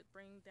that could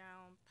bring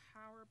down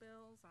power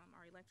bills,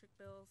 our electric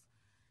bills.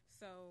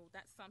 So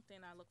that's something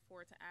I look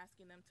forward to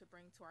asking them to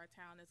bring to our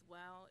town as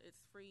well.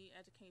 It's free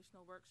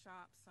educational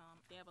workshops.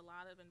 They have a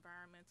lot of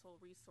environmental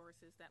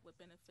resources that would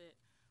benefit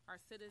our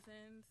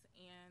citizens,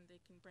 and they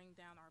can bring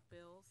down our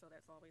bills, so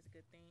that's always a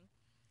good thing.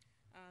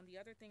 The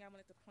other thing I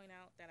wanted to point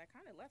out that I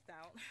kind of left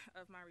out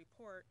of my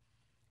report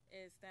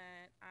is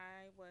that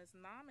I was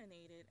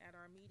nominated at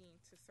our meeting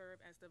to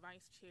serve as the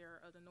vice chair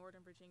of the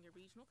Northern Virginia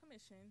Regional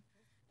Commission,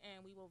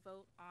 and we will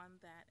vote on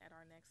that at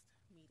our next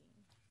meeting.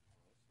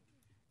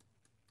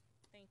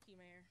 Thank you,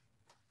 Mayor.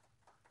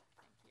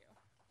 Thank you.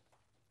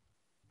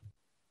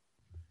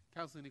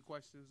 Council, any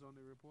questions on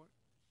the report?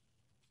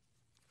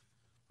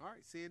 All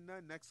right, seeing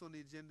none, next on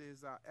the agenda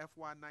is our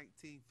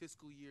FY19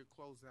 fiscal year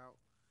closeout.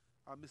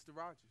 Mr.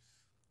 Rogers.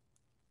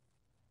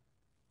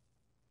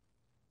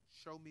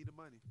 Show me the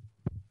money.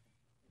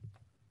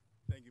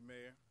 Thank you,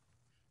 Mayor.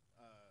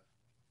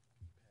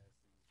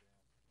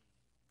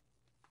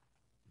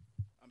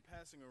 I'm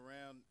passing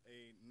around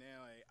a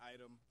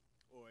item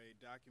or a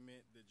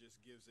document that just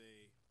gives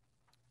a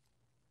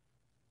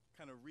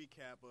kind of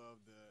recap of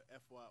the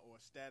FY or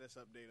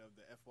status update of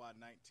the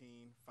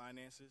FY19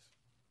 finances.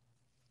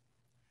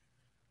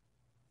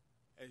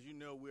 As you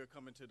know, we're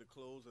coming to the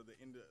close of the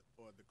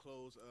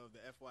close of the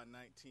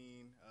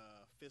FY19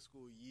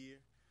 fiscal year.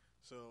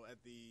 So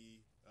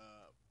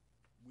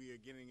we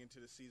are getting into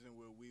the season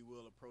where we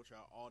will approach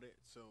our audit.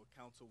 So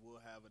council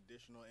will have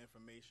additional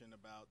information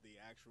about the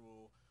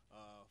actual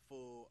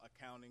full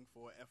accounting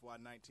for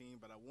FY19,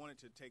 but I wanted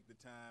to take the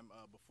time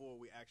before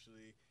we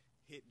actually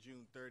hit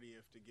June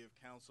 30th to give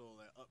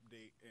council an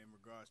update in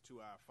regards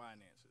to our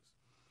finances.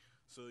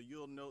 So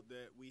you'll note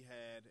that we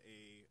had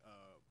a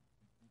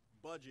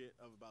budget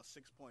of about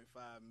 $6.5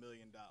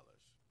 million.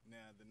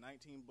 Now, the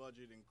 19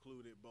 budget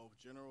included both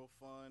general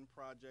fund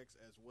projects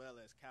as well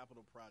as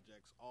capital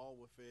projects, all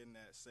within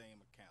that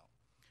same account.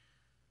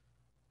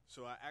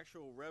 So our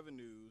actual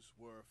revenues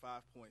were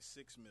 $5.6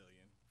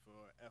 million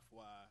for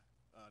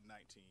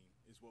FY19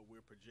 is what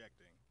we're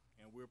projecting,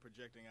 and we're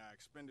projecting our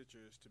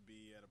expenditures to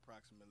be at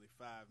approximately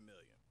 $5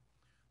 million.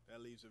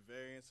 That leaves a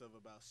variance of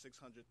about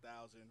 $600,000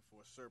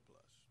 for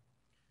surplus.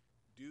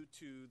 Due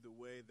to the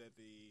way that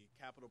the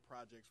capital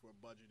projects were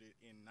budgeted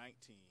in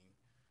 19,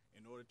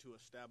 in order to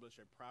establish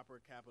a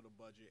proper capital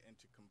budget and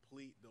to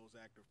complete those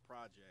active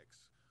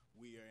projects,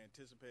 we are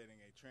anticipating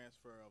a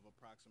transfer of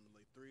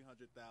approximately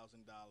 $300,000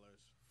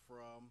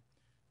 from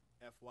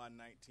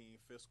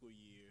FY19 fiscal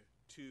year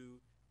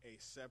to a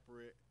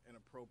separate and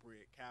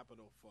appropriate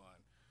capital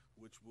fund,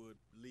 which would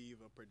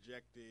leave a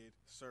projected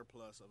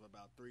surplus of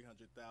about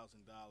 $300,000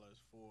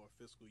 for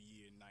fiscal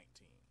year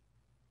 19.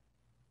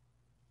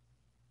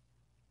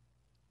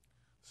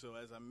 So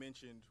as I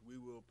mentioned,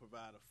 we will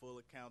provide a full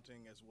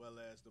accounting as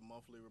well as the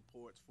monthly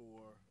reports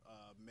for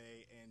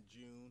May and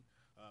June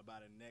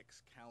by the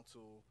next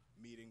council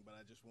meeting, but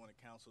I just wanted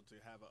council to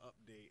have an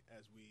update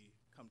as we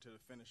come to the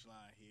finish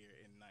line here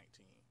in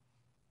 19.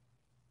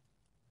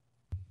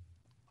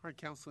 All right,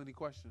 council, any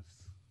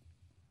questions?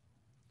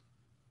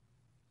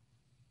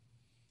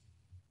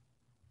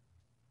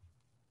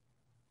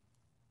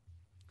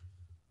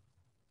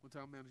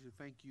 Town manager,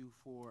 thank you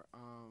for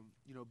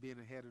being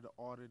ahead of the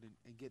audit and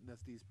getting us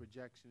these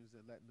projections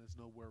and letting us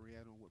know where we're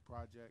at on what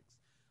projects.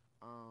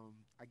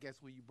 I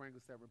guess when you bring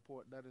us that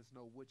report, let us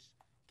know which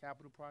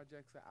capital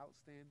projects are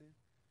outstanding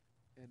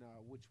and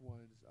which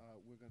ones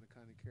we're going to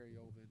kind of carry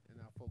over in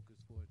our focus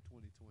for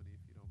 2020,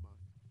 if you don't mind.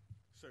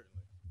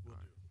 Certainly,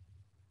 will do.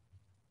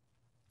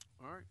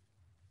 All right.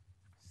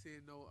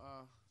 Seeing no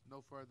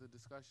further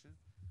discussion.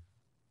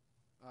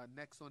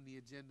 Next on the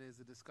agenda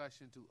is a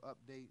discussion to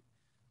update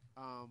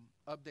on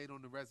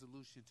the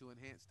resolution to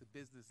enhance the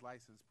business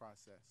license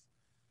process.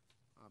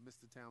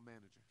 Mr. Town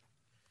Manager,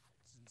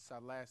 it's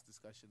our last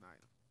discussion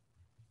item.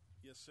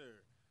 Yes,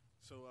 sir.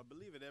 So I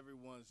believe at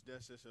everyone's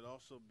desk there should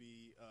also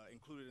be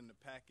included in the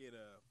packet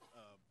a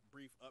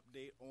brief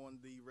update on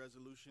the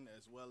resolution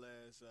as well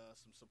as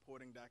some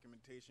supporting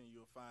documentation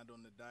you'll find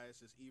on the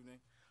dais this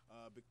evening.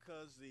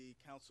 Because the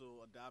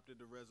council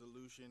adopted the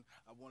resolution,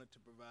 I wanted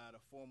to provide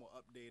a formal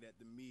update at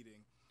the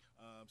meeting.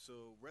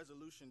 So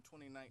Resolution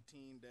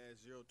 2019-022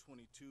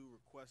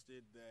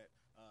 requested that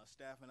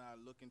staff and I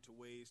look into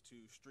ways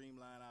to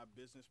streamline our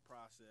business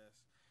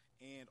process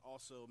and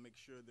also make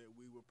sure that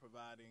we were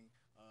providing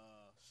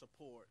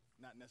support,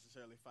 not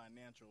necessarily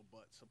financial,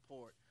 but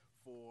support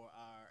for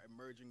our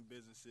emerging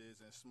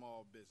businesses and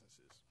small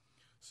businesses.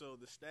 So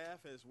the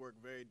staff has worked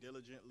very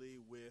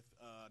diligently with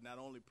not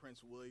only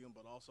Prince William,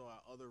 but also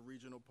our other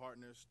regional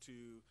partners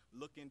to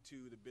look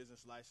into the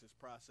business license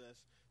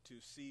process to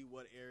see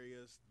what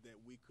areas that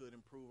we could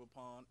improve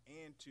upon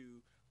and to,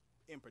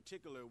 in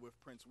particular with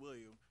Prince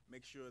William,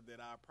 make sure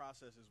that our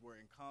processes were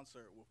in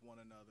concert with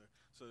one another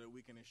so that we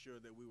can ensure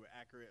that we were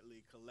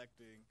accurately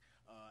collecting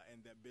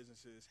and that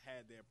businesses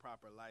had their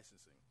proper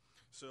licensing.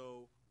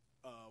 So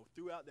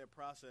throughout that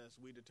process,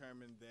 we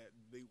determined that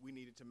we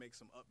needed to make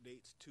some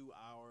updates to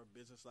our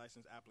business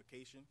license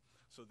application.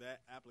 So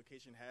that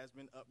application has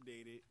been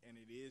updated and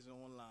it is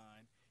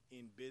online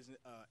in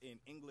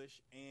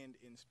English and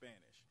in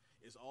Spanish.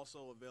 is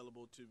also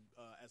available to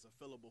as a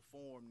fillable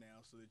form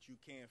now, so that you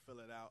can fill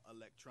it out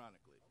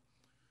electronically.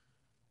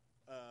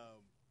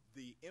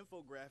 The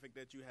infographic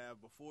that you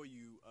have before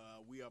you,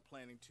 we are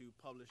planning to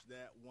publish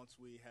that once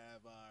we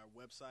have our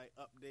website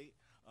update.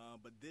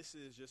 But this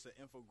is just an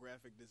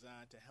infographic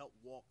designed to help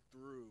walk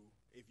through,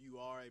 if you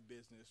are a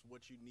business,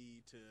 what you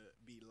need to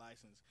be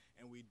licensed.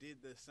 And we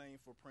did the same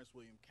for Prince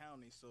William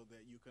County, so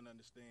that you can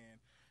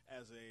understand,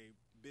 as a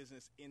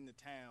business in the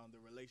town, the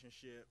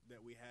relationship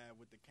that we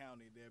have with the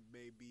county. There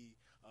may be,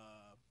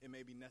 it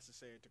may be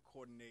necessary to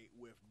coordinate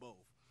with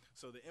both.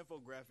 So the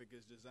infographic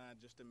is designed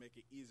just to make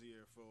it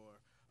easier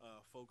for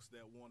folks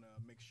that want to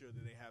make sure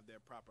that they have their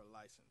proper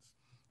license.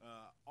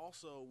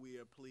 Also, we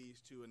are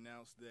pleased to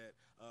announce that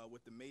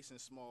with the Mason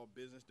Small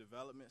Business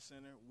Development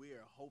Center, we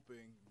are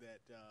hoping that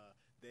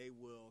they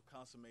will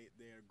consummate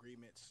their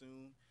agreement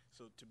soon,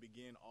 so to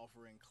begin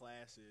offering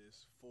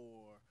classes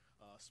for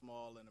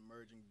small and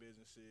emerging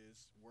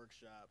businesses,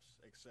 workshops,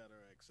 et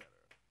cetera, et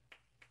cetera.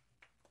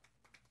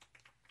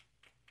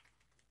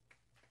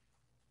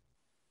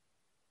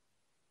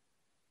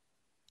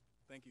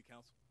 Thank you,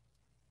 Council.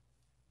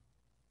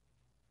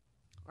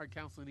 All right,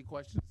 Council, any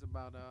questions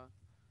about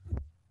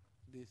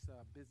this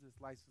business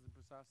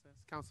licensing process?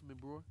 Councilman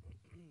Brewer?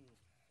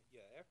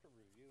 Yeah, after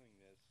reviewing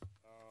this,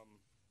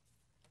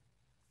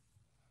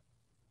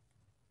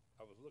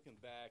 I was looking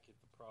back at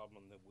the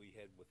problem that we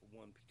had with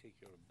one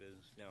particular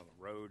business down the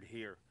road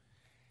here,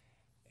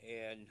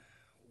 and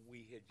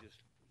we had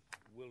just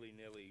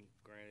willy-nilly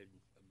granted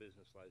a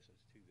business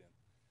license to them.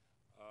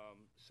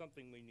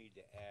 Something we need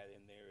to add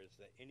in there is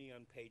that any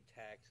unpaid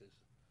taxes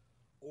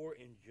or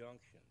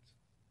injunctions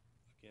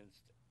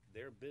against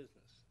their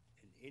business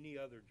in any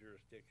other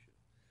jurisdiction,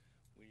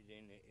 we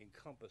need to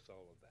encompass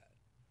all of that.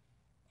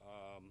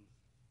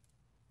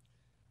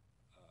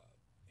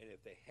 And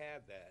if they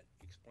have that,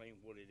 explain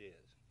what it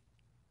is.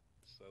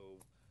 So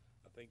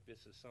I think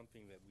this is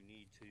something that we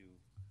need to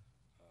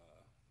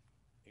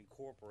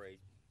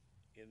incorporate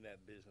in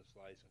that business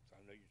license.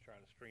 I know you're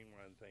trying to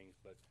streamline things,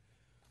 but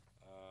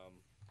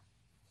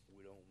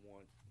we don't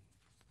want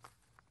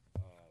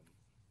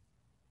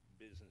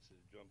businesses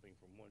jumping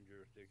from one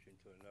jurisdiction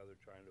to another,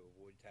 trying to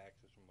avoid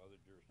taxes from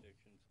other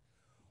jurisdictions,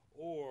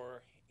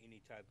 or any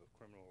type of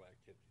criminal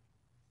activity.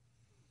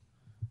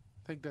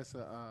 I think that's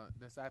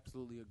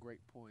absolutely a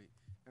great point.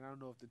 And I don't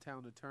know if the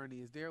town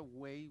attorney, is there a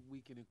way we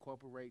can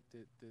incorporate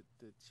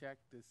the check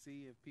to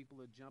see if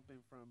people are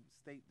jumping from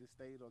state to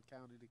state or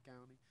county to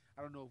county?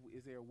 I don't know,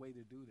 is there a way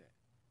to do that?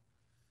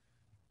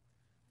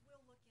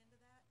 We'll look into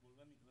that. Well,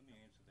 let me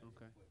answer that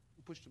Okay. real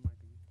quick. Push the mic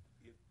again.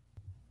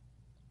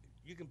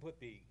 You can put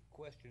the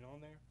question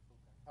on there.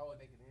 Oh,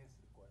 they can answer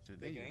the question.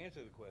 They can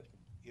answer the question.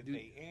 If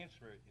they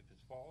answer it, if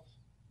it's false,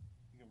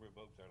 you can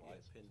revoke their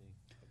license. Pending.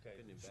 Okay.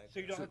 Pending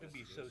So you don't have to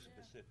background be so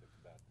specific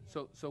about this.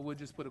 So we'll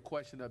just put a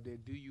question up there.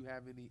 Do you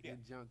have any Yeah.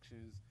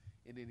 injunctions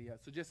in any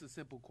other? So just a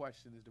simple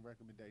question is the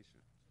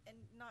recommendation. And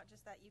not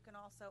just that, you can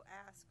also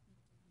ask,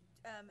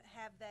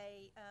 have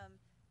they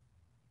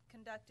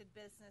conducted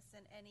business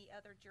in any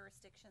other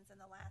jurisdictions in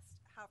the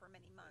last however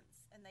many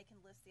months? And they can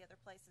list the other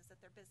places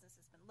that their business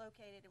has been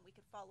located, and we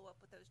could follow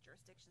up with those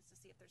jurisdictions to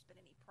see if there's been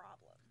any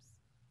problems.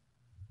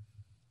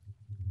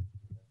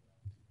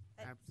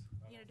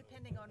 You know,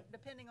 depending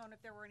on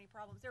if there were any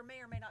problems. There may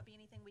or may not be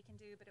anything we can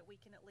do, but we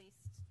can at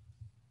least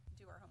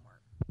do our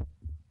homework.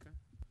 Okay.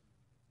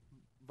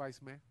 Vice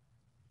Mayor?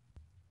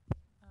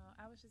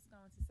 I was just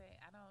going to say,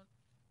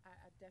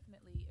 I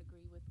definitely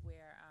agree with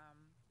where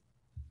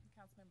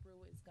Councilman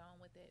Brewer is going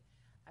with it.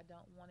 I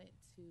don't want it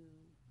to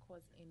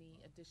cause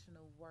any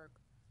additional work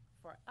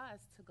for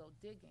us to go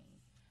digging.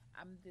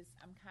 I'm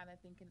kind of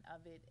thinking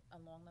of it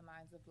along the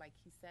lines of, like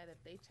he said,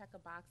 if they check a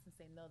box and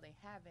say, no, they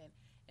haven't,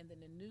 and then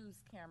the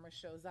news camera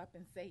shows up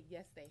and say,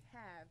 yes, they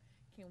have,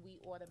 can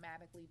we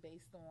automatically,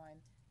 based on,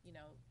 you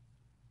know,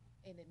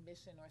 an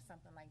admission or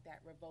something like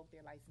that, revoke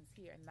their license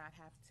here and not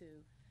have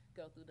to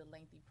go through the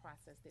lengthy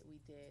process that we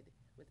did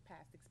with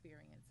past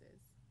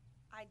experiences?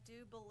 I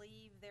do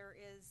believe there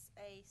is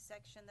a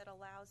section that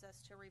allows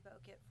us to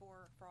revoke it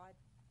for fraud.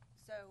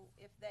 So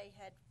if they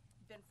had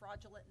been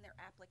fraudulent in their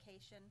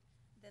application,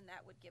 then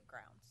that would give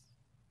grounds.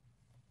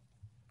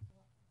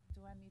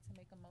 Do I need to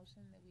make a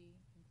motion that we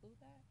include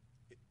that?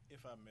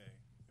 If I may,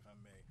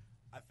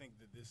 I think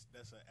that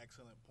that's an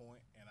excellent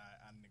point, and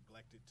I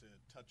neglected to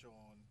touch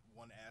on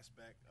one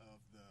aspect of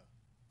the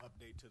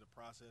update to the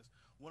process.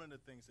 One of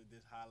the things that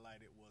this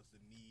highlighted was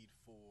the need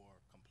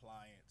for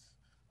compliance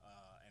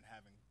and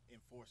having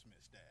enforcement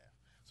staff.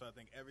 So I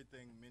think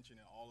everything mentioned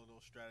in all of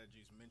those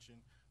strategies mentioned,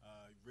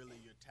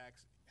 really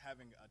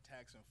having a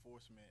tax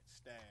enforcement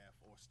staff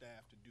or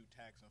staff to do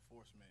tax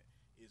enforcement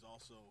is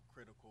also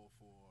critical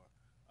for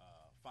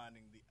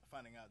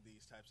finding out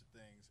these types of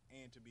things,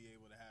 and to be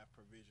able to have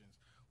provisions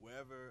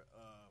wherever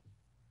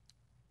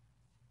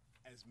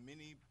as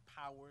many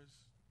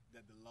powers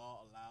that the law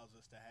allows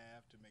us to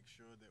have to make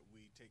sure that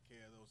we take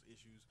care of those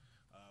issues,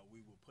 we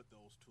will put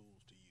those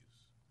tools to use.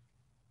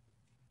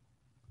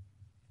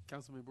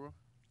 Councilman Brewer?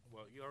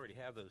 Well, you already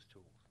have those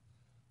tools.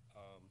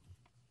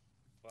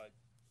 But,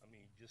 I mean,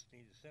 just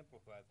need to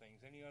simplify things.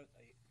 Any other,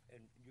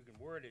 and you can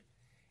word it,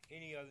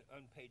 any other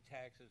unpaid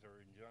taxes or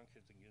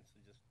injunctions against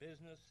this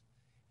business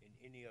in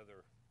any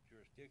other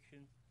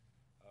jurisdiction,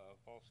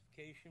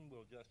 falsification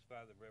will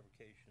justify the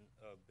revocation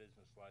of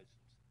business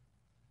license.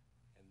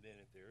 And then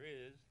if there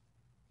is,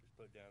 just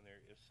put down there,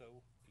 if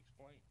so,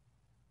 explain.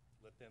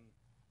 Let them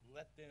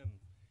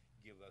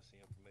give us the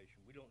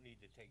information. We don't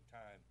need to take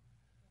time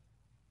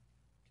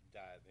to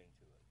dive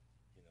into it.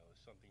 You know,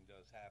 if something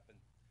does happen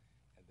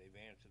and they've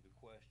answered the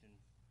question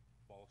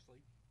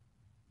falsely,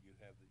 you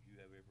have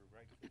every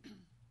right to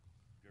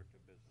jerk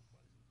their business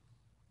license.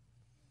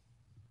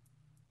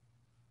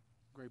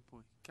 Great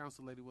point.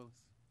 Council Lady Willis.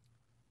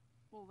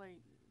 Well,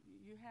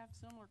 you have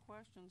similar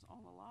questions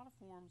on a lot of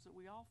forms that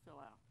we all fill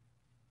out.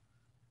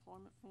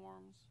 Employment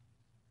forms,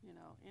 you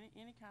know,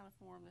 any kind of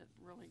form that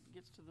really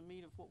gets to the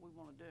meat of what we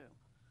want to do.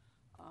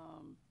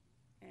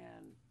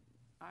 And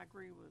I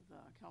agree with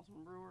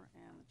Councilman Brewer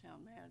and the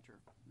town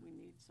manager. We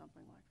need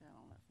something like that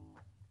on that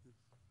form.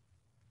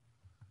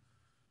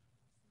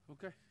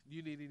 Okay. Do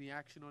you need any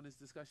action on this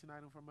discussion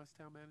item from us,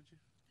 town manager?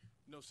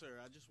 No, sir.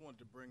 I just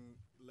wanted to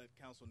let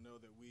council know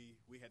that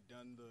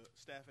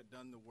staff had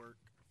done the work.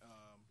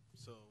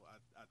 So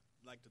I'd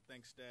like to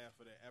thank staff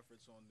for their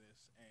efforts on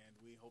this, and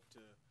we hope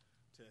to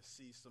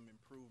see some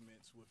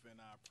improvements within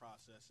our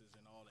processes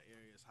in all the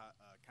areas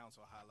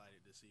council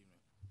highlighted this evening.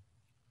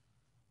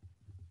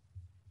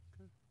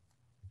 Okay.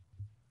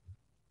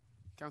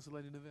 Council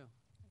Lady Neville.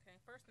 Okay,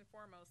 first and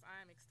foremost,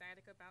 I am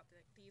ecstatic about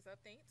these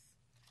updates.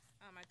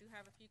 I do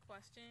have a few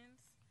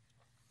questions.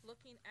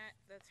 Looking at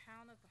the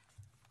town of,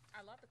 I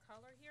love the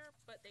color here,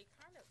 but they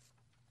kind of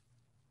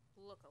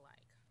look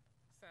alike.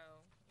 So,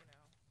 you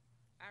know,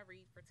 I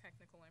read for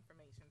technical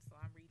information, so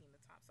I'm reading the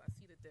top, so I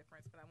see the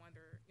difference, but I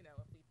wonder, you know,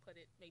 if we put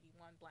it maybe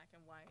one black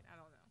and white, I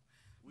don't know.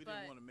 We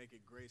didn't want to make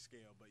it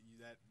grayscale, but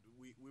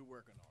we're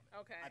working on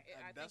it. Okay,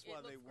 I that's think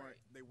why it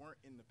looks they weren't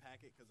in the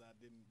packet because I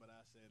didn't. But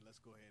I said let's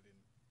go ahead and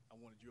I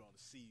wanted you all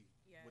to see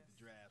what the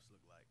drafts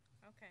look like.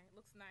 Okay,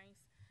 looks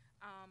nice.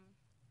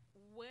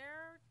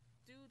 Where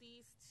do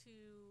these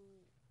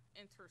two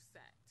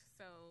intersect?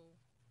 So,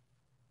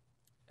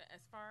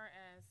 as far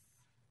as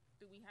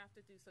do we have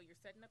to do? So you're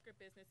setting up your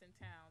business in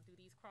town. Do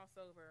these cross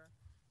over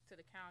to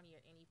the county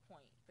at any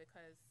point?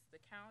 Because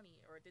the county,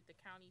 or did the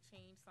county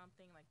change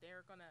something? Like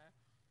they're gonna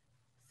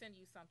send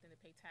you something to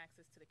pay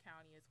taxes to the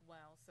county as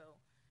well. So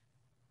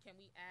can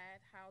we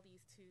add how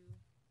these two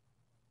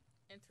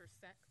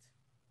intersect?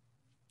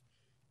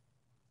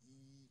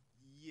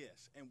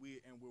 Yes, and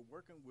we're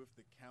working with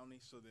the county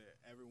so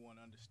that everyone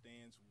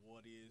understands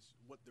what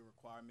the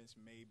requirements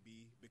may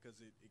be,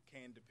 because it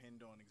can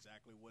depend on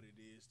exactly what it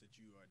is that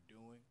you are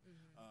doing.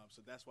 Mm-hmm.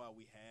 So that's why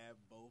we have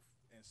both.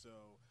 And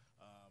so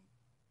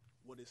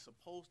what is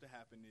supposed to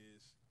happen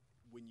is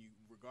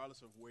regardless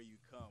of where you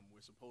come,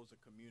 we're supposed to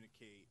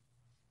communicate.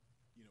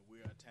 You know,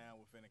 we're a town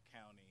within a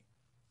county.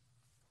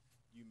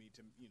 You need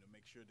to,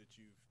 make sure that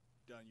you've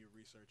done your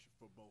research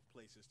for both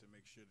places to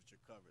make sure that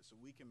you're covered. So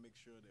we can make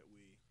sure that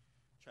we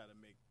try to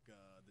make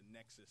the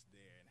nexus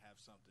there and have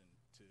something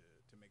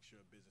to make sure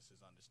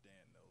businesses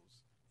understand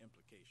those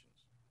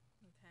implications.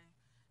 Okay.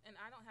 And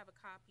I don't have a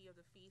copy of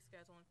the fee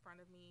schedule in front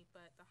of me,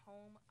 but the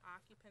home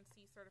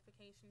occupancy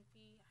certification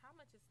fee, how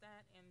much is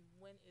that and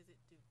when is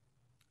it due?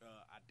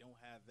 I don't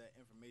have that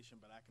information,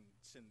 but I can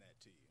send that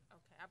to you.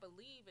 Okay. I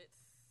believe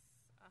it's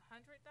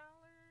 $100.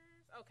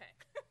 Okay.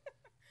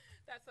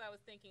 That's what I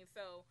was thinking.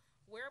 So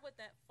where would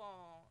that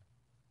fall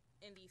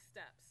in these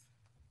steps?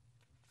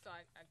 So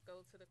I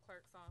go to the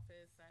clerk's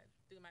office, I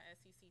do my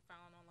SEC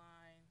filing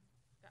online,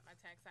 got my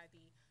tax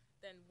ID.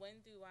 Then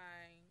when do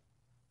I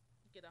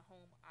get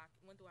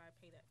when do I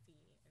pay that fee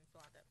and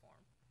fill out that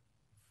form?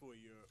 For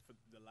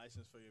the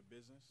license for your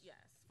business?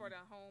 Yes, for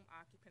the home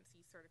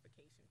occupancy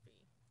certification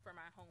fee for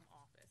my home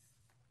office.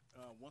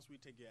 Once we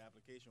take your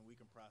application, we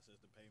can process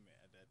the payment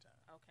at that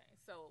time. Okay,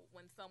 so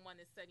when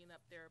someone is setting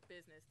up their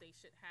business, they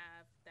should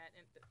have that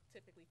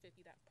typically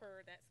 $50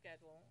 per that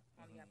schedule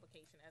on the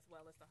application, as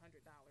well as the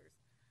 $100.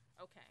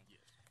 Okay. Yes.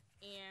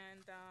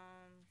 And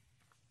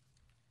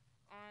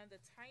on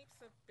the types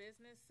of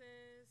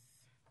businesses,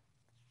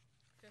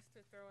 just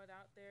to throw it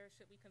out there,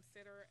 should we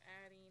consider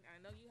adding,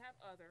 I know you have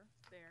other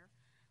there,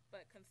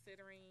 but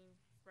considering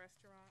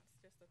restaurants,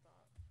 just a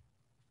thought.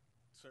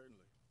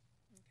 Certainly.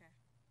 Okay.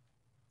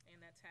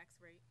 And that tax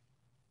rate?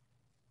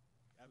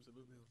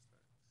 Absolutely.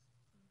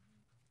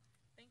 Mm-hmm.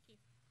 Thank you.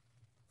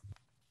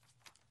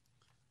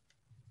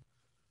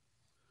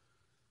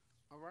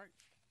 All right.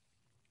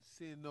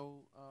 Seeing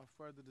no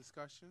further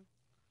discussion,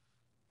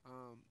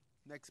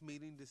 next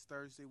meeting this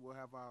Thursday we'll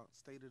have our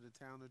State of the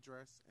Town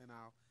address, and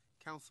our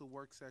council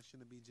work session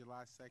to be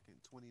July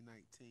 2nd,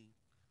 2019.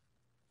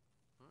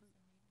 All right.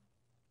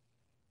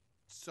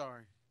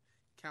 Sorry,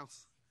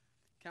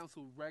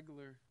 council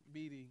regular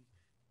meeting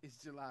is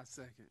July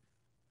 2nd.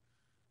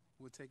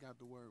 We'll take out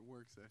the word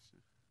work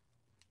session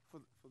for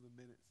the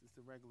minutes. It's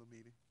the regular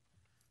meeting.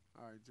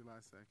 All right, July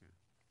 2nd.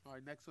 All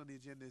right, next on the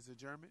agenda is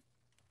adjournment.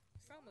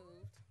 So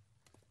moved.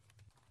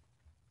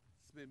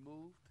 It's been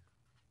moved.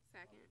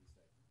 Second.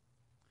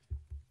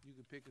 You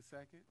can pick a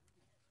second.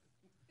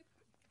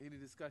 Any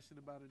discussion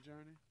about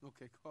adjourning?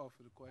 Okay, call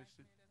for the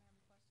question. Vice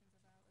Mayor doesn't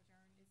have any questions about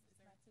adjourning.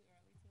 It's not too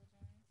early to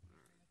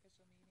adjourn. It's an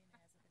official meeting.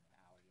 It hasn't been an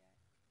hour yet.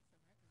 It's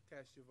a record.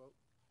 Cast your vote.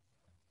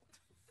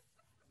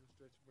 No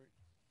stretch break.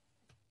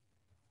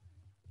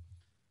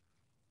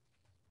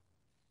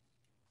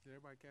 Did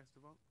everybody cast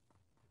a vote?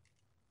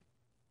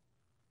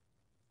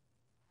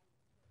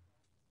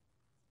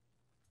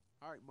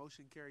 All right,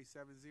 motion carries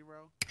 7-0.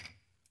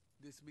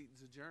 This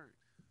meeting's adjourned.